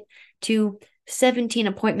make it to 17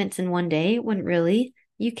 appointments in one day when really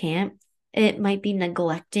you can't. It might be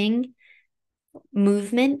neglecting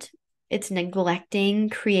movement. It's neglecting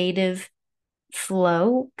creative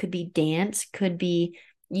flow, could be dance, could be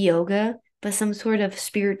yoga, but some sort of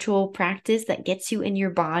spiritual practice that gets you in your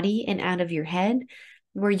body and out of your head,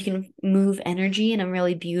 where you can move energy in a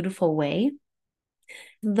really beautiful way.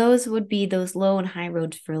 Those would be those low and high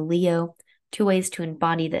roads for Leo. 2 ways to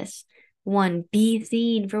embody this. 1, be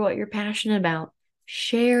seen for what you're passionate about.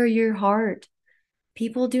 Share your heart.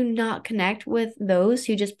 People do not connect with those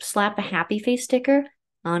who just slap a happy face sticker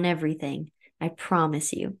on everything. I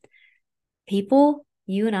promise you. People,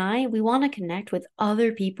 you and I, we want to connect with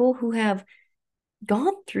other people who have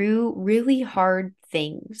gone through really hard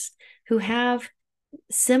things, who have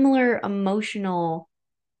similar emotional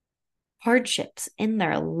hardships in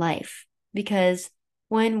their life. Because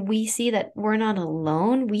when we see that we're not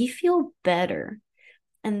alone, we feel better.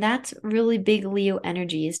 And that's really big Leo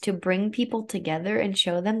energy, is to bring people together and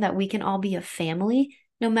show them that we can all be a family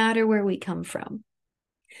no matter where we come from.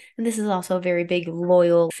 And this is also a very big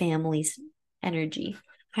loyal families energy.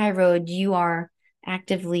 High road, you are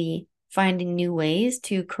actively finding new ways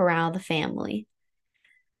to corral the family.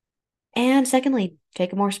 And secondly,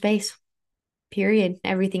 take more space. Period.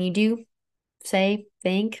 Everything you do, say,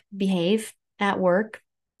 think, behave at work.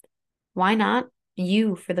 Why not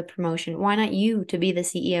you for the promotion? Why not you to be the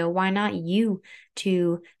CEO? Why not you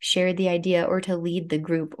to share the idea or to lead the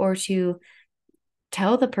group or to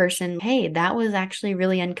tell the person, hey, that was actually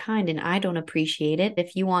really unkind and I don't appreciate it.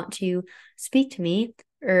 If you want to speak to me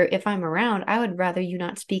or if I'm around, I would rather you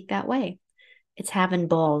not speak that way. It's having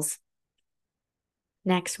balls.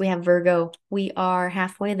 Next, we have Virgo. We are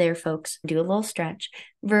halfway there, folks. Do a little stretch.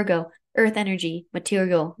 Virgo, earth energy,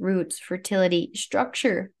 material, roots, fertility,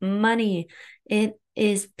 structure, money. It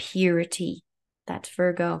is purity. That's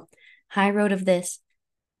Virgo. High road of this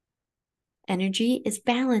energy is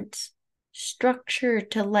balance, structure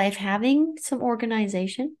to life, having some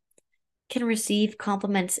organization, can receive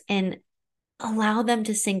compliments and allow them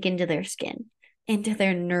to sink into their skin, into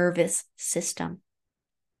their nervous system.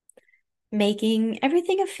 Making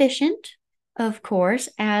everything efficient, of course,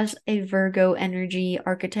 as a Virgo energy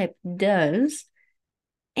archetype does,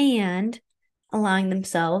 and allowing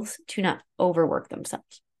themselves to not overwork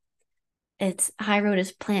themselves. It's high road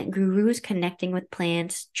is plant gurus connecting with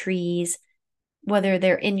plants, trees, whether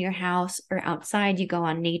they're in your house or outside, you go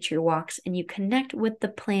on nature walks and you connect with the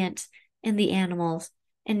plants and the animals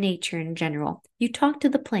and nature in general. You talk to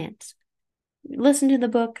the plants. Listen to the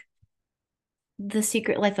book, The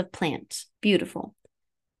Secret Life of Plants. Beautiful.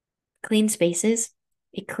 Clean spaces.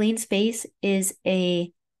 A clean space is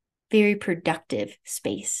a very productive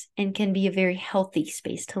space and can be a very healthy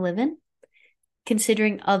space to live in.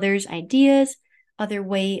 Considering others' ideas, other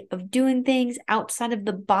way of doing things outside of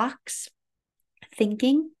the box,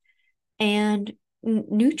 thinking, and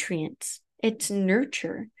nutrients. It's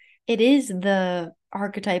nurture. It is the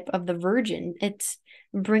archetype of the virgin. It's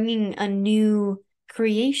bringing a new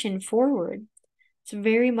creation forward. It's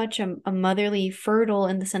very much a motherly, fertile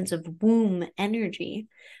in the sense of womb energy.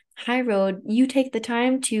 High road, you take the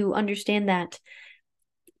time to understand that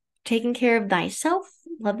taking care of thyself,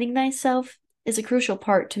 loving thyself, is a crucial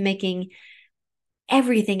part to making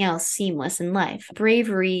everything else seamless in life.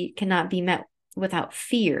 Bravery cannot be met without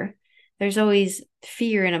fear. There's always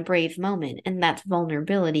fear in a brave moment, and that's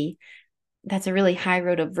vulnerability. That's a really high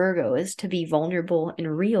road of Virgo, is to be vulnerable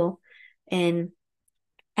and real and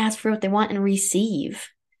ask for what they want and receive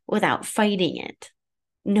without fighting it,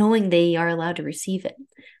 knowing they are allowed to receive it.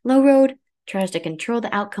 Low road tries to control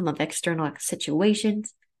the outcome of external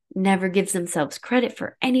situations, never gives themselves credit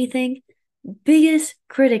for anything. Biggest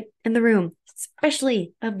critic in the room,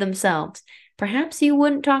 especially of themselves. Perhaps you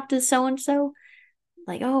wouldn't talk to so and so,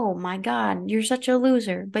 like, oh my God, you're such a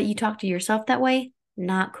loser, but you talk to yourself that way,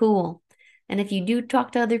 not cool. And if you do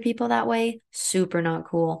talk to other people that way, super not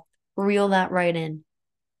cool. Reel that right in.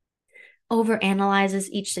 Overanalyzes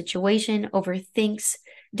each situation, overthinks,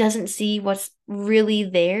 doesn't see what's really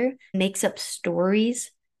there, makes up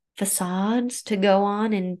stories, facades to go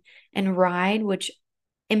on and ride, which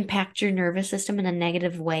impact your nervous system in a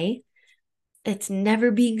negative way. It's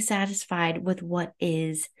never being satisfied with what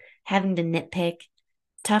is, having to nitpick,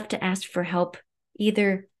 tough to ask for help.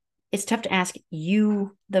 Either it's tough to ask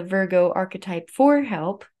you, the Virgo archetype, for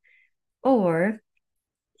help, or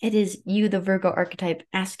it is you, the Virgo archetype,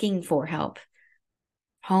 asking for help.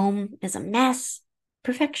 Home is a mess.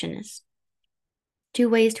 Perfectionist. 2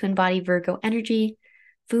 ways to embody Virgo energy: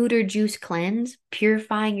 food or juice cleanse,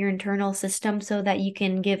 purifying your internal system so that you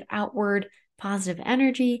can give outward positive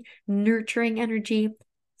energy, nurturing energy.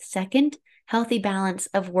 Second, healthy balance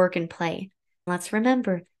of work and play. Let's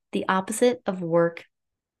remember, the opposite of work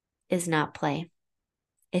is not play.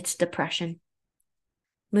 It's depression.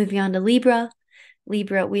 Moving on to Libra.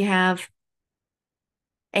 Libra, we have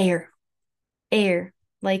air. Air,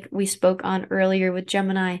 like we spoke on earlier with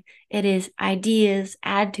Gemini. It is ideas,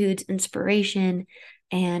 attitudes, inspiration,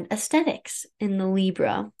 and aesthetics in the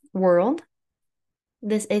Libra world.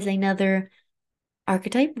 This is another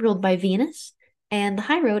archetype ruled by Venus, and the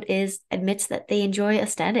high road admits that they enjoy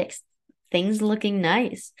aesthetics, things looking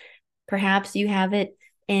nice. Perhaps you have it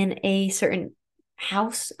in a certain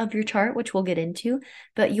house of your chart, which we'll get into,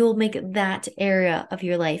 but you'll make that area of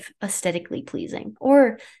your life aesthetically pleasing.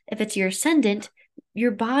 Or if it's your ascendant,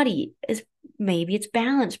 your body is, maybe it's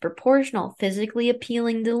balanced, proportional, physically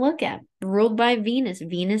appealing to look at, ruled by Venus.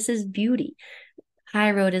 Venus is beauty.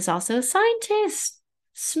 High road is also a scientist,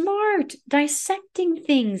 smart, dissecting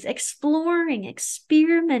things, exploring,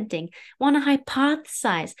 experimenting, want to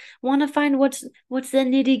hypothesize, want to find what's the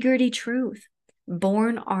nitty-gritty truth.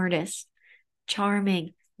 Born artist,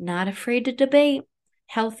 charming, not afraid to debate.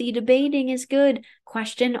 Healthy debating is good.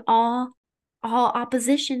 Question all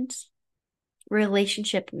oppositions.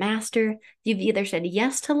 Relationship master. You've either said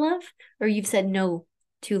yes to love or you've said no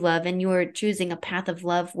to love, and you're choosing a path of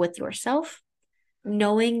love with yourself,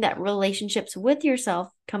 knowing that relationships with yourself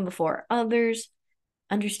come before others,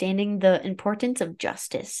 understanding the importance of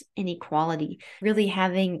justice and equality, really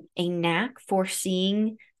having a knack for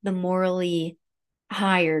seeing the morally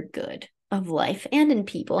higher good of life and in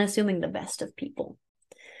people, and assuming the best of people.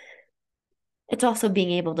 It's also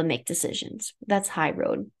being able to make decisions. That's high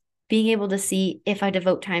road. Being able to see, if I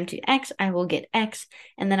devote time to X, I will get X,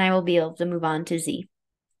 and then I will be able to move on to Z.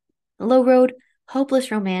 Low road, hopeless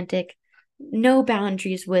romantic, no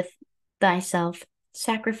boundaries with thyself,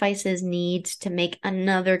 sacrifices needs to make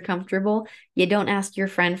another comfortable. You don't ask your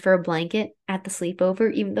friend for a blanket at the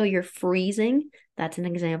sleepover, even though you're freezing. That's an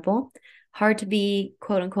example. Hard to be,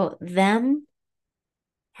 quote unquote, them.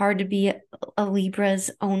 Hard to be a Libra's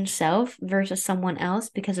own self versus someone else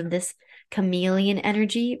because of this chameleon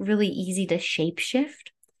energy. Really easy to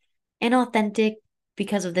shapeshift. Inauthentic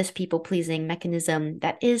because of this people-pleasing mechanism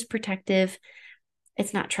that is protective.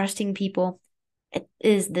 It's not trusting people. It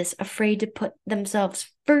is this afraid to put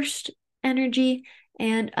themselves first energy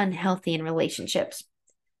and unhealthy in relationships.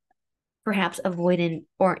 Perhaps avoidant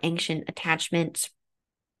or anxious attachments,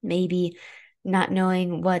 maybe not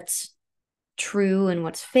knowing what's true and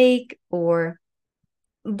what's fake, or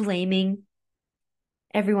blaming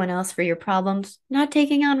everyone else for your problems, not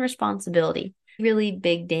taking on responsibility. Really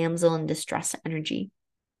big damsel in distress energy.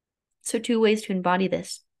 So, 2 ways to embody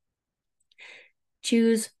this: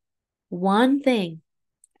 choose one thing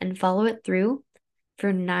and follow it through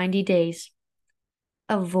for 90 days.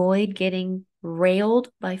 Avoid getting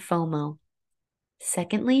railed by FOMO.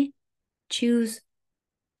 Secondly, choose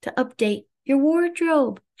to update your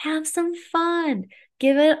wardrobe. Have some fun.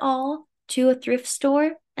 Give it all to a thrift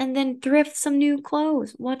store and then thrift some new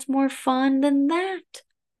clothes. What's more fun than that?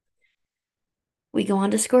 We go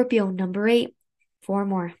on to Scorpio, number 8. 4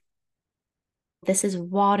 more. This is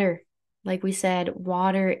water. Like we said,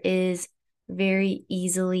 water is very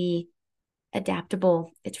easily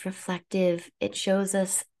adaptable. It's reflective. It shows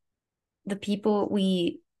us the people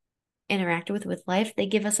we interact with life. They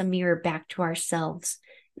give us a mirror back to ourselves.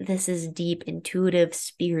 This is deep, intuitive,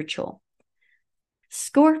 spiritual.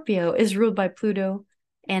 Scorpio is ruled by Pluto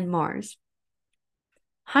and Mars.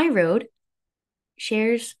 High Road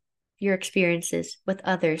shares your experiences with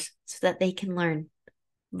others so that they can learn.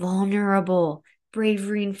 Vulnerable,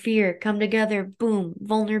 bravery and fear come together, boom,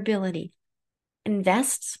 vulnerability.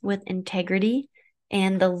 Invests with integrity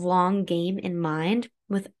and the long game in mind,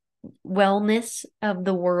 with wellness of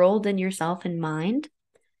the world and yourself in mind.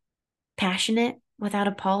 Passionate without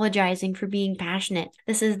apologizing for being passionate.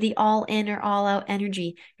 This is the all in or all out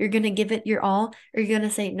energy. You're going to give it your all, or you're going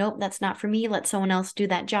to say, nope, that's not for me. Let someone else do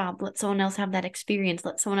that job. Let someone else have that experience.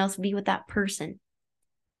 Let someone else be with that person.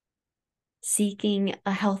 Seeking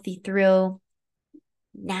a healthy thrill,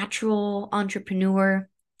 natural entrepreneur,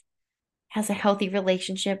 has a healthy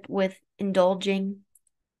relationship with indulging,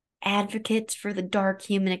 advocates for the dark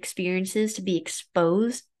human experiences to be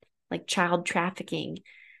exposed, like child trafficking,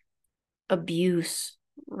 abuse,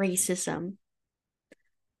 racism,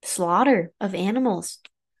 slaughter of animals,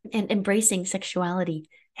 and embracing sexuality,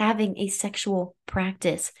 having a sexual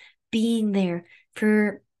practice, being there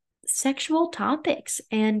for sexual topics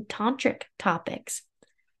and tantric topics.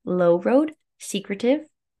 Low road, secretive,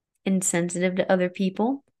 insensitive to other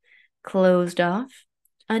people, closed off,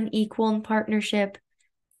 unequal in partnership,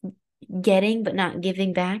 getting but not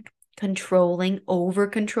giving back, controlling, over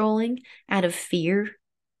controlling out of fear,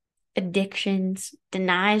 addictions,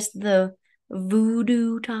 denies the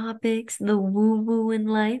voodoo topics, the woo-woo in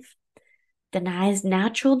life, denies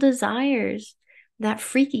natural desires, that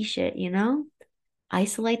freaky shit,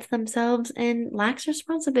 isolates themselves and lacks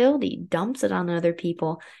responsibility, dumps it on other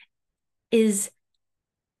people, is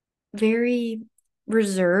very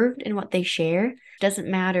reserved in what they share. Doesn't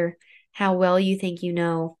matter how well you think you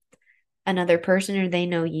know another person or they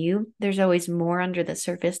know you, there's always more under the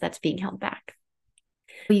surface that's being held back.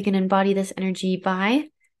 You can embody this energy by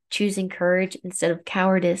choosing courage instead of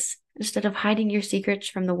cowardice. Instead of hiding your secrets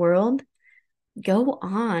from the world, go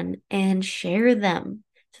on and share them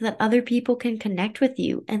so that other people can connect with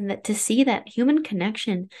you, and that to see that human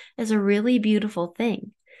connection is a really beautiful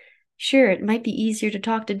thing. Sure, it might be easier to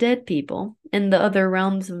talk to dead people in the other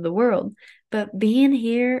realms of the world, but being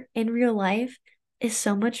here in real life is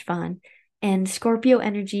so much fun. And Scorpio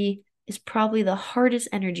energy is probably the hardest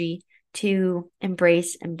energy to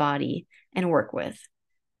embrace, embody, and work with.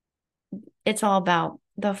 It's all about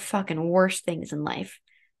the fucking worst things in life: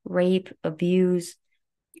 rape, abuse,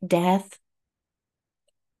 death.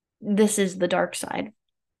 This is the dark side.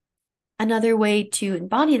 Another way to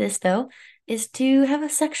embody this, though, is to have a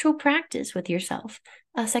sexual practice with yourself,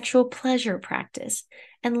 a sexual pleasure practice,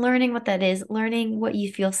 and learning what that is, learning what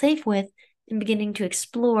you feel safe with, and beginning to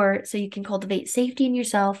explore so you can cultivate safety in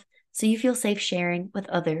yourself so you feel safe sharing with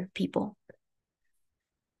other people.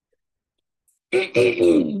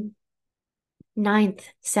 9th,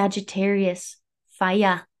 Sagittarius,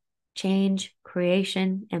 fire, change,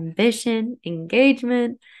 creation, ambition,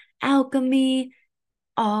 engagement, alchemy,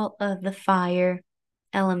 all of the fire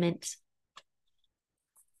elements.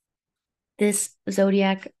 This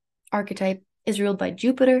zodiac archetype is ruled by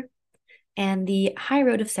Jupiter, and the high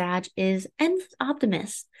road of Sag is endless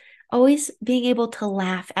optimist, always being able to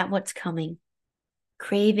laugh at what's coming,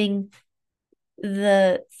 craving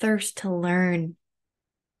the thirst to learn,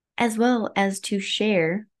 as well as to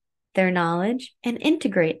share their knowledge and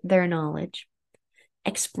integrate their knowledge,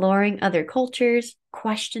 exploring other cultures,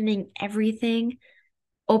 questioning everything,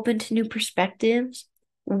 open to new perspectives,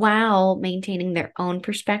 while maintaining their own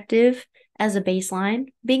perspective as a baseline,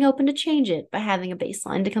 being open to change it, but having a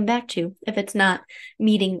baseline to come back to if it's not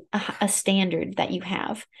meeting a standard that you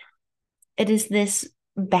have. It is this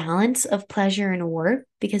balance of pleasure and work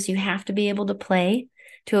because you have to be able to play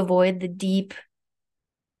to avoid the deep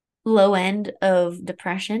low end of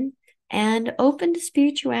depression, and open to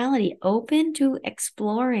spirituality, open to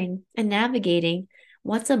exploring and navigating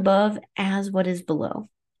what's above as what is below.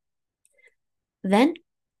 Then,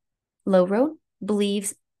 low road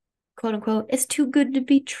believes, quote unquote, it's too good to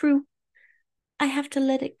be true. I have to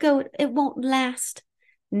let it go. It won't last.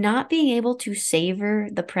 Not being able to savor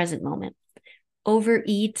the present moment,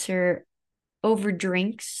 overeats or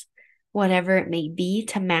overdrinks, whatever it may be,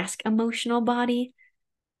 to mask emotional body.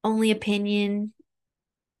 Only opinion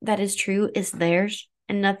that is true is theirs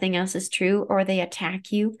and nothing else is true, or they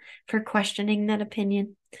attack you for questioning that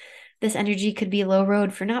opinion. This energy could be low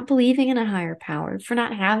road for not believing in a higher power, for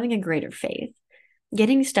not having a greater faith,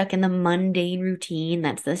 getting stuck in the mundane routine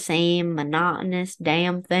that's the same monotonous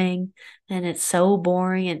damn thing, and it's so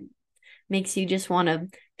boring and makes you just want to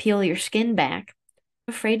peel your skin back.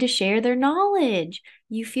 Afraid to share their knowledge.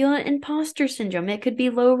 You feel an imposter syndrome. It could be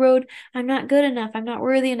low road. I'm not good enough. I'm not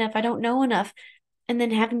worthy enough. I don't know enough. And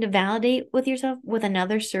then having to validate with yourself with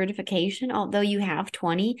another certification, although you have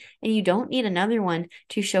 20 and you don't need another one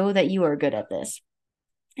to show that you are good at this.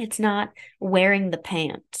 It's not wearing the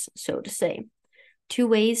pants, so to say. 2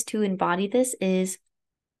 ways to embody this is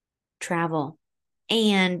travel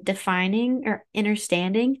and defining or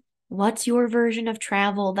understanding what's your version of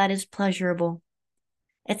travel that is pleasurable.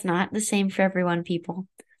 It's not the same for everyone, people.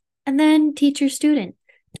 And then teacher student.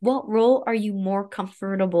 What role are you more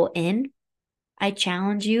comfortable in? I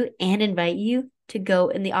challenge you and invite you to go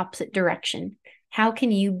in the opposite direction. How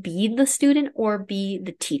can you be the student or be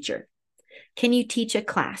the teacher? Can you teach a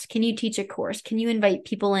class? Can you teach a course? Can you invite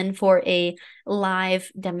people in for a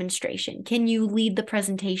live demonstration? Can you lead the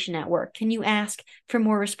presentation at work? Can you ask for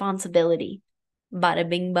more responsibility? Bada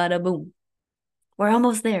bing, bada boom. We're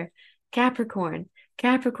almost there. Capricorn,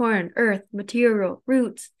 earth, material,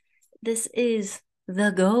 roots. This is the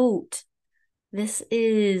GOAT. This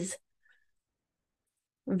is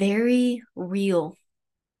very real.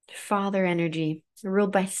 Father energy,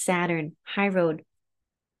 ruled by Saturn, high road.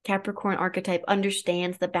 Capricorn archetype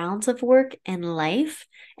understands the balance of work and life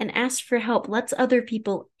and asks for help, lets other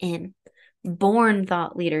people in. Born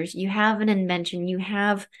thought leaders, you have an invention, you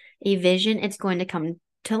have a vision, it's going to come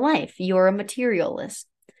to life. You're a materialist.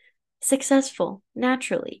 Successful,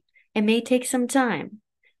 naturally. It may take some time.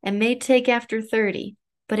 It may take after 30,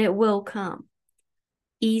 but it will come.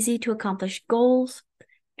 Easy to accomplish goals,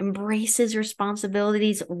 embraces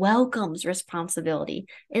responsibilities, welcomes responsibility,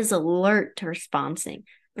 is alert to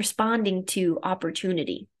responding to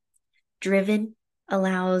opportunity. Driven,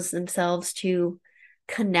 allows themselves to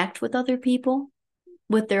connect with other people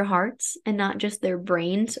with their hearts and not just their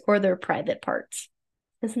brains or their private parts.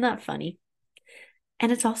 Isn't that funny?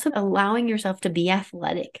 And it's also allowing yourself to be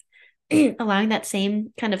athletic, allowing that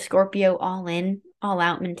same kind of Scorpio all in, all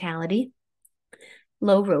out mentality.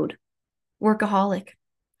 Low road, workaholic,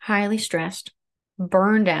 highly stressed,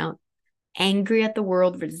 burned out, angry at the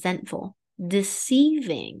world, resentful,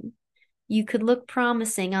 deceiving. You could look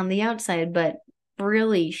promising on the outside, but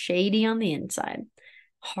really shady on the inside.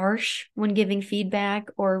 Harsh when giving feedback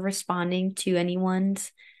or responding to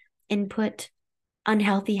anyone's input.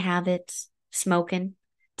 Unhealthy habits, smoking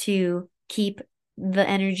to keep the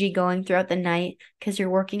energy going throughout the night because you're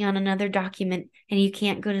working on another document and you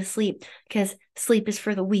can't go to sleep because sleep is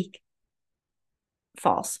for the weak.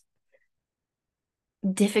 False.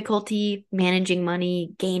 Difficulty managing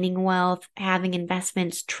money, gaining wealth, having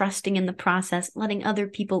investments, trusting in the process, letting other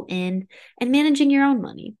people in, and managing your own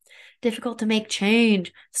money. Difficult to make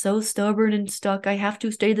change. So stubborn and stuck. I have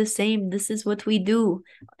to stay the same. This is what we do.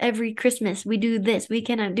 Every Christmas, we do this. We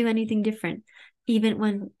cannot do anything different, even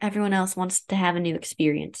when everyone else wants to have a new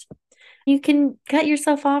experience. You can cut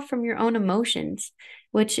yourself off from your own emotions,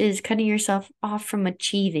 which is cutting yourself off from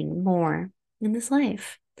achieving more in this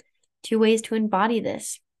life. 2 ways to embody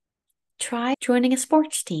this. Try joining a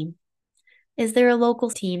sports team. Is there a local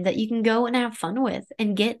team that you can go and have fun with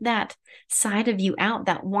and get that side of you out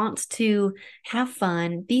that wants to have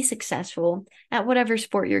fun, be successful at whatever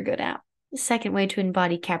sport you're good at? The second way to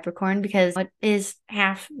embody Capricorn, because it is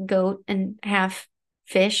half goat and half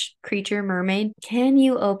fish, creature, mermaid. Can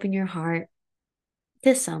you open your heart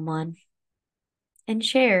to someone and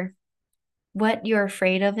share what you're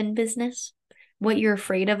afraid of in business, what you're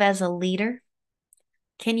afraid of as a leader?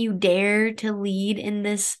 Can you dare to lead in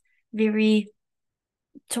this very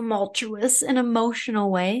tumultuous and emotional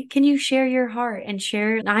way. Can you share your heart and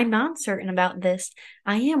share, I'm not certain about this.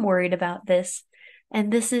 I am worried about this.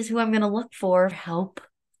 And this is who I'm going to look for help,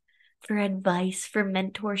 for advice, for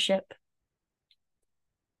mentorship.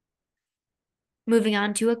 Moving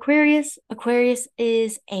on to Aquarius. Aquarius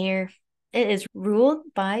is air. It is ruled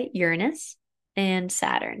by Uranus and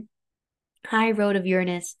Saturn. High road of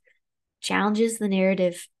Uranus challenges the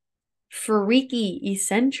narrative. Freaky,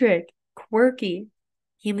 eccentric, quirky,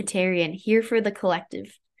 humanitarian, here for the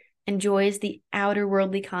collective. Enjoys the outer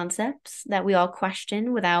worldly concepts that we all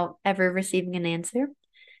question without ever receiving an answer.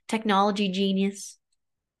 Technology genius.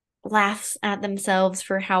 Laughs at themselves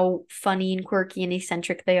for how funny and quirky and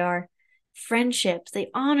eccentric they are. Friendships, they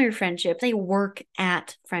honor friendships. They work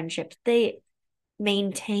at friendships. They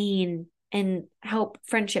maintain and help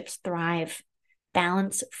friendships thrive.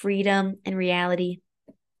 Balance, freedom, and reality.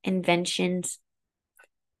 Inventions.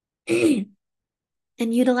 And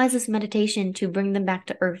utilizes meditation to bring them back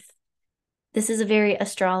to earth. This is a very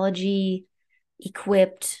astrology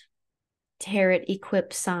equipped, tarot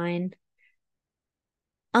equipped sign.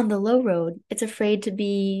 On the low road, it's afraid to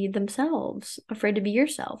be themselves, afraid to be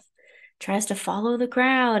yourself, tries to follow the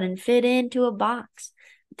crowd and fit into a box,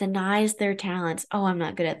 denies their talents. Oh, I'm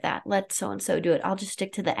not good at that. Let so and so do it. I'll just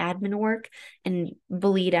stick to the admin work and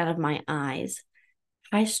bleed out of my eyes.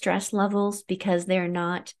 High stress levels because they're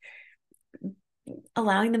not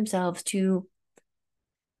allowing themselves to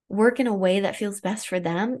work in a way that feels best for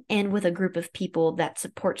them and with a group of people that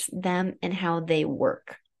supports them and how they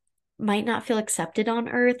work. Might not feel accepted on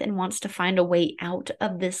earth and wants to find a way out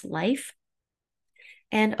of this life,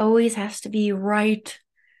 and always has to be right.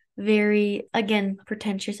 Very, again,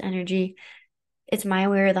 pretentious energy. It's my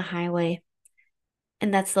way or the highway,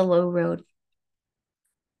 and that's the low road.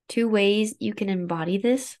 2 ways you can embody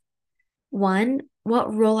this. 1,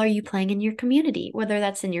 what role are you playing in your community, whether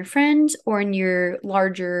that's in your friends or in your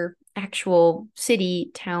larger actual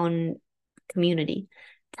city, town, community?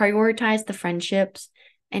 Prioritize the friendships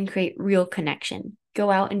and create real connection. Go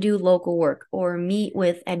out and do local work or meet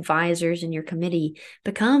with advisors in your committee.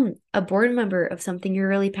 Become a board member of something you're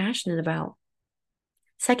really passionate about.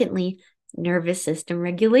 Secondly, nervous system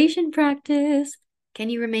regulation practice. Can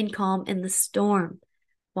you remain calm in the storm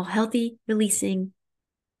while healthy, releasing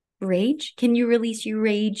rage? Can you release your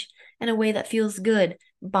rage in a way that feels good?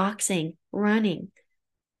 Boxing, running.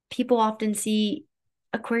 People often see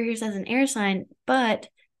Aquarius as an air sign, but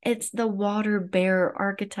it's the water bearer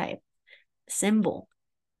archetype symbol.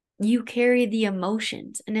 You carry the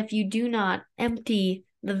emotions, and if you do not empty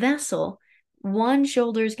the vessel, one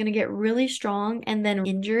shoulder is going to get really strong and then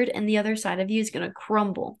injured, and the other side of you is going to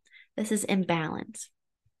crumble. This is imbalance.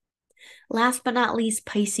 Last but not least,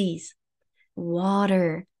 Pisces.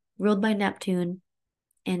 Water, ruled by Neptune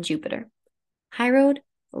and Jupiter. High road,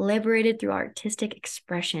 liberated through artistic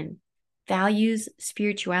expression, values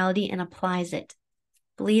spirituality and applies it,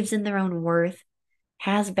 believes in their own worth,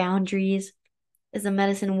 has boundaries, is a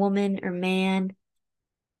medicine woman or man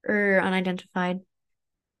or unidentified,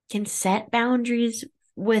 can set boundaries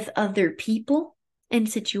with other people and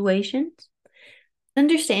situations,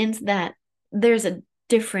 understands that there's a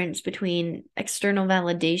difference between external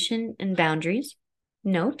validation and boundaries.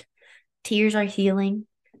 Note, tears are healing,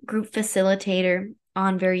 group facilitator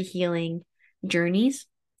on very healing journeys,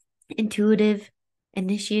 intuitive,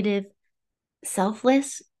 initiative,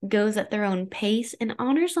 selfless, goes at their own pace, and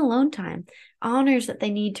honors alone time, honors that they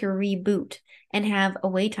need to reboot and have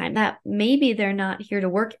away time. That maybe they're not here to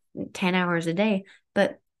work 10 hours a day,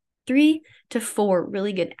 but 3 to 4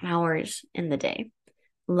 really good hours in the day.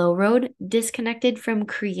 Low road, disconnected from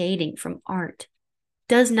creating, from art,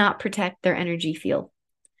 does not protect their energy field,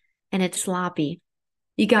 and it's sloppy.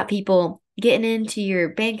 You got people getting into your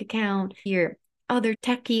bank account, your other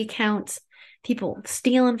techie accounts, people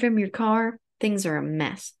stealing from your car. Things are a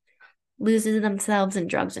mess. Loses themselves in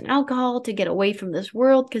drugs and alcohol to get away from this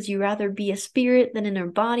world because you rather be a spirit than in a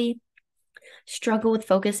body. Struggle with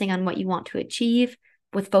focusing on what you want to achieve,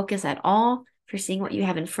 with focus at all, for seeing what you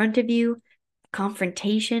have in front of you.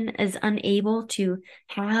 Confrontation, is unable to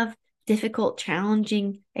have difficult,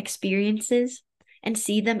 challenging experiences and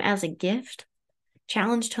see them as a gift.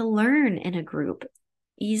 Challenge to learn in a group,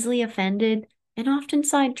 easily offended and often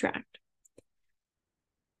sidetracked.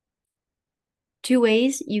 2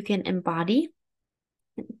 ways you can embody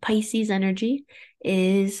Pisces energy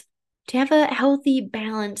is to have a healthy,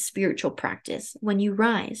 balanced spiritual practice when you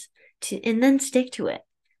rise, and then stick to it.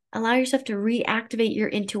 Allow yourself to reactivate your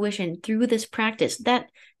intuition through this practice. That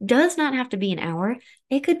does not have to be an hour.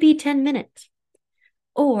 It could be 10 minutes.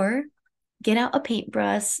 Or get out a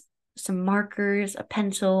paintbrush, some markers, a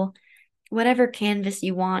pencil, whatever canvas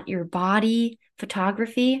you want, your body,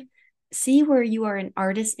 photography. See where you are an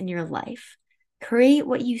artist in your life. Create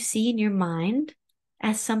what you see in your mind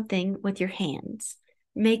as something with your hands.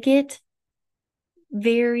 Make it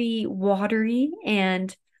very watery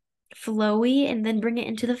and flowy, and then bring it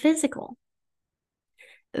into the physical.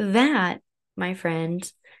 That, my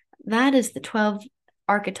friends, that is the 12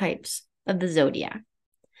 archetypes of the zodiac.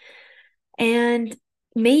 And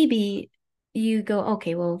maybe you go,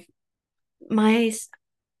 okay, well, my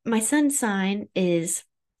sun sign is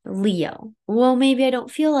Leo. Well, maybe I don't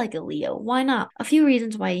feel like a Leo. Why not? A few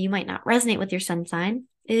reasons why you might not resonate with your sun sign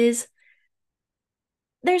is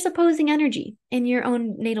there's opposing energy in your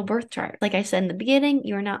own natal birth chart. Like I said in the beginning,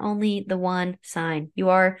 you are not only the one sign, you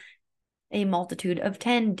are a multitude of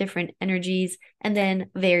 10 different energies and then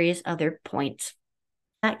various other points.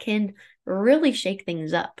 That can really shake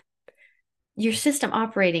things up. Your system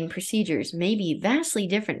operating procedures may be vastly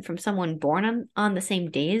different from someone born on the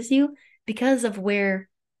same day as you because of where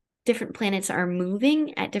different planets are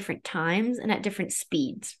moving at different times and at different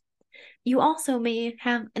speeds. You also may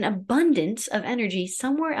have an abundance of energy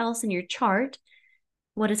somewhere else in your chart,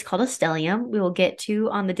 what is called a stellium, we will get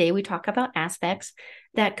to on the day we talk about aspects,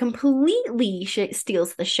 that completely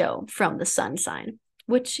steals the show from the sun sign,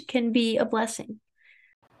 which can be a blessing.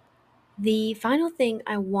 The final thing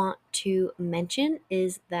I want to mention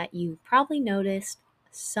is that you probably noticed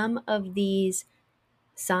some of these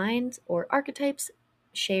signs or archetypes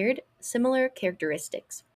shared similar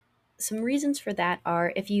characteristics. Some reasons for that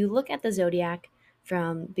are, if you look at the zodiac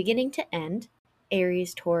from beginning to end,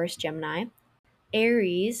 Aries, Taurus, Gemini,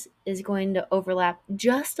 Aries is going to overlap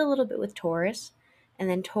just a little bit with Taurus, and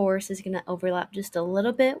then Taurus is going to overlap just a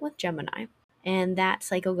little bit with Gemini. And that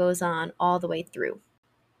cycle goes on all the way through.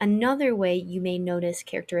 Another way you may notice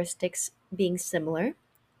characteristics being similar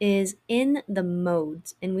is in the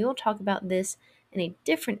modes. And we will talk about this in a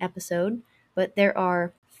different episode, but there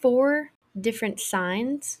are 4 different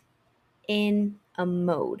signs in a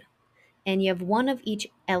mode, and you have one of each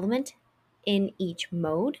element in each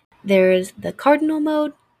mode. There is the cardinal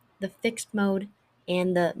mode, the fixed mode,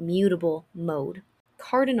 and the mutable mode.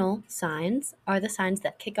 Cardinal signs are the signs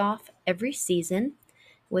that kick off every season,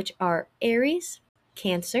 which are Aries,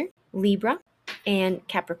 Cancer, Libra, and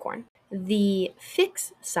Capricorn. The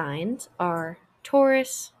fixed signs are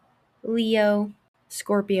Taurus, Leo,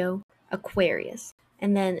 Scorpio, Aquarius.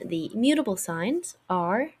 And then the mutable signs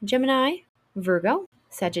are Gemini, Virgo,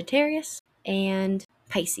 Sagittarius, and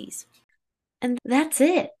Pisces. And that's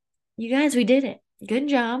it. You guys, we did it. Good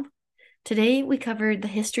job. Today we covered the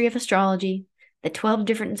history of astrology, the 12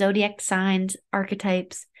 different zodiac signs,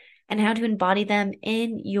 archetypes, and how to embody them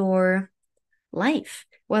in your life.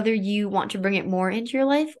 Whether you want to bring it more into your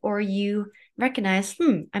life or you recognize,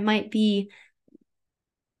 I might be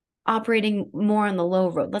operating more on the low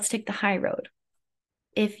road. Let's take the high road.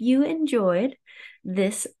 If you enjoyed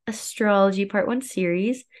this astrology part 1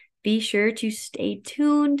 series, be sure to stay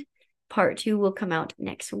tuned. Part 2 will come out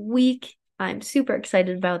next week. I'm super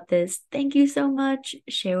excited about this. Thank you so much.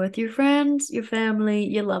 Share with your friends, your family,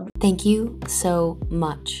 your loved ones. Thank you so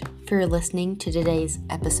much for listening to today's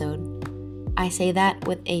episode. I say that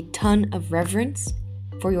with a ton of reverence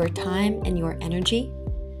for your time and your energy,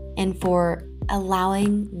 and for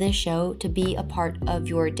allowing this show to be a part of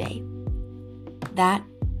your day. That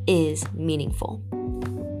is meaningful.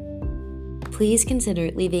 Please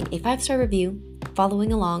consider leaving a 5-star review,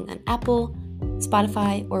 following along on Apple,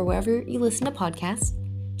 Spotify, or wherever you listen to podcasts.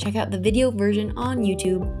 Check out the video version on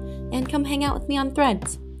YouTube, and come hang out with me on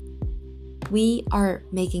Threads. We are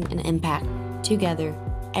making an impact together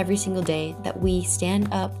every single day that we stand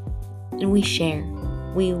up and we share,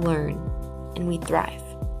 we learn, and we thrive.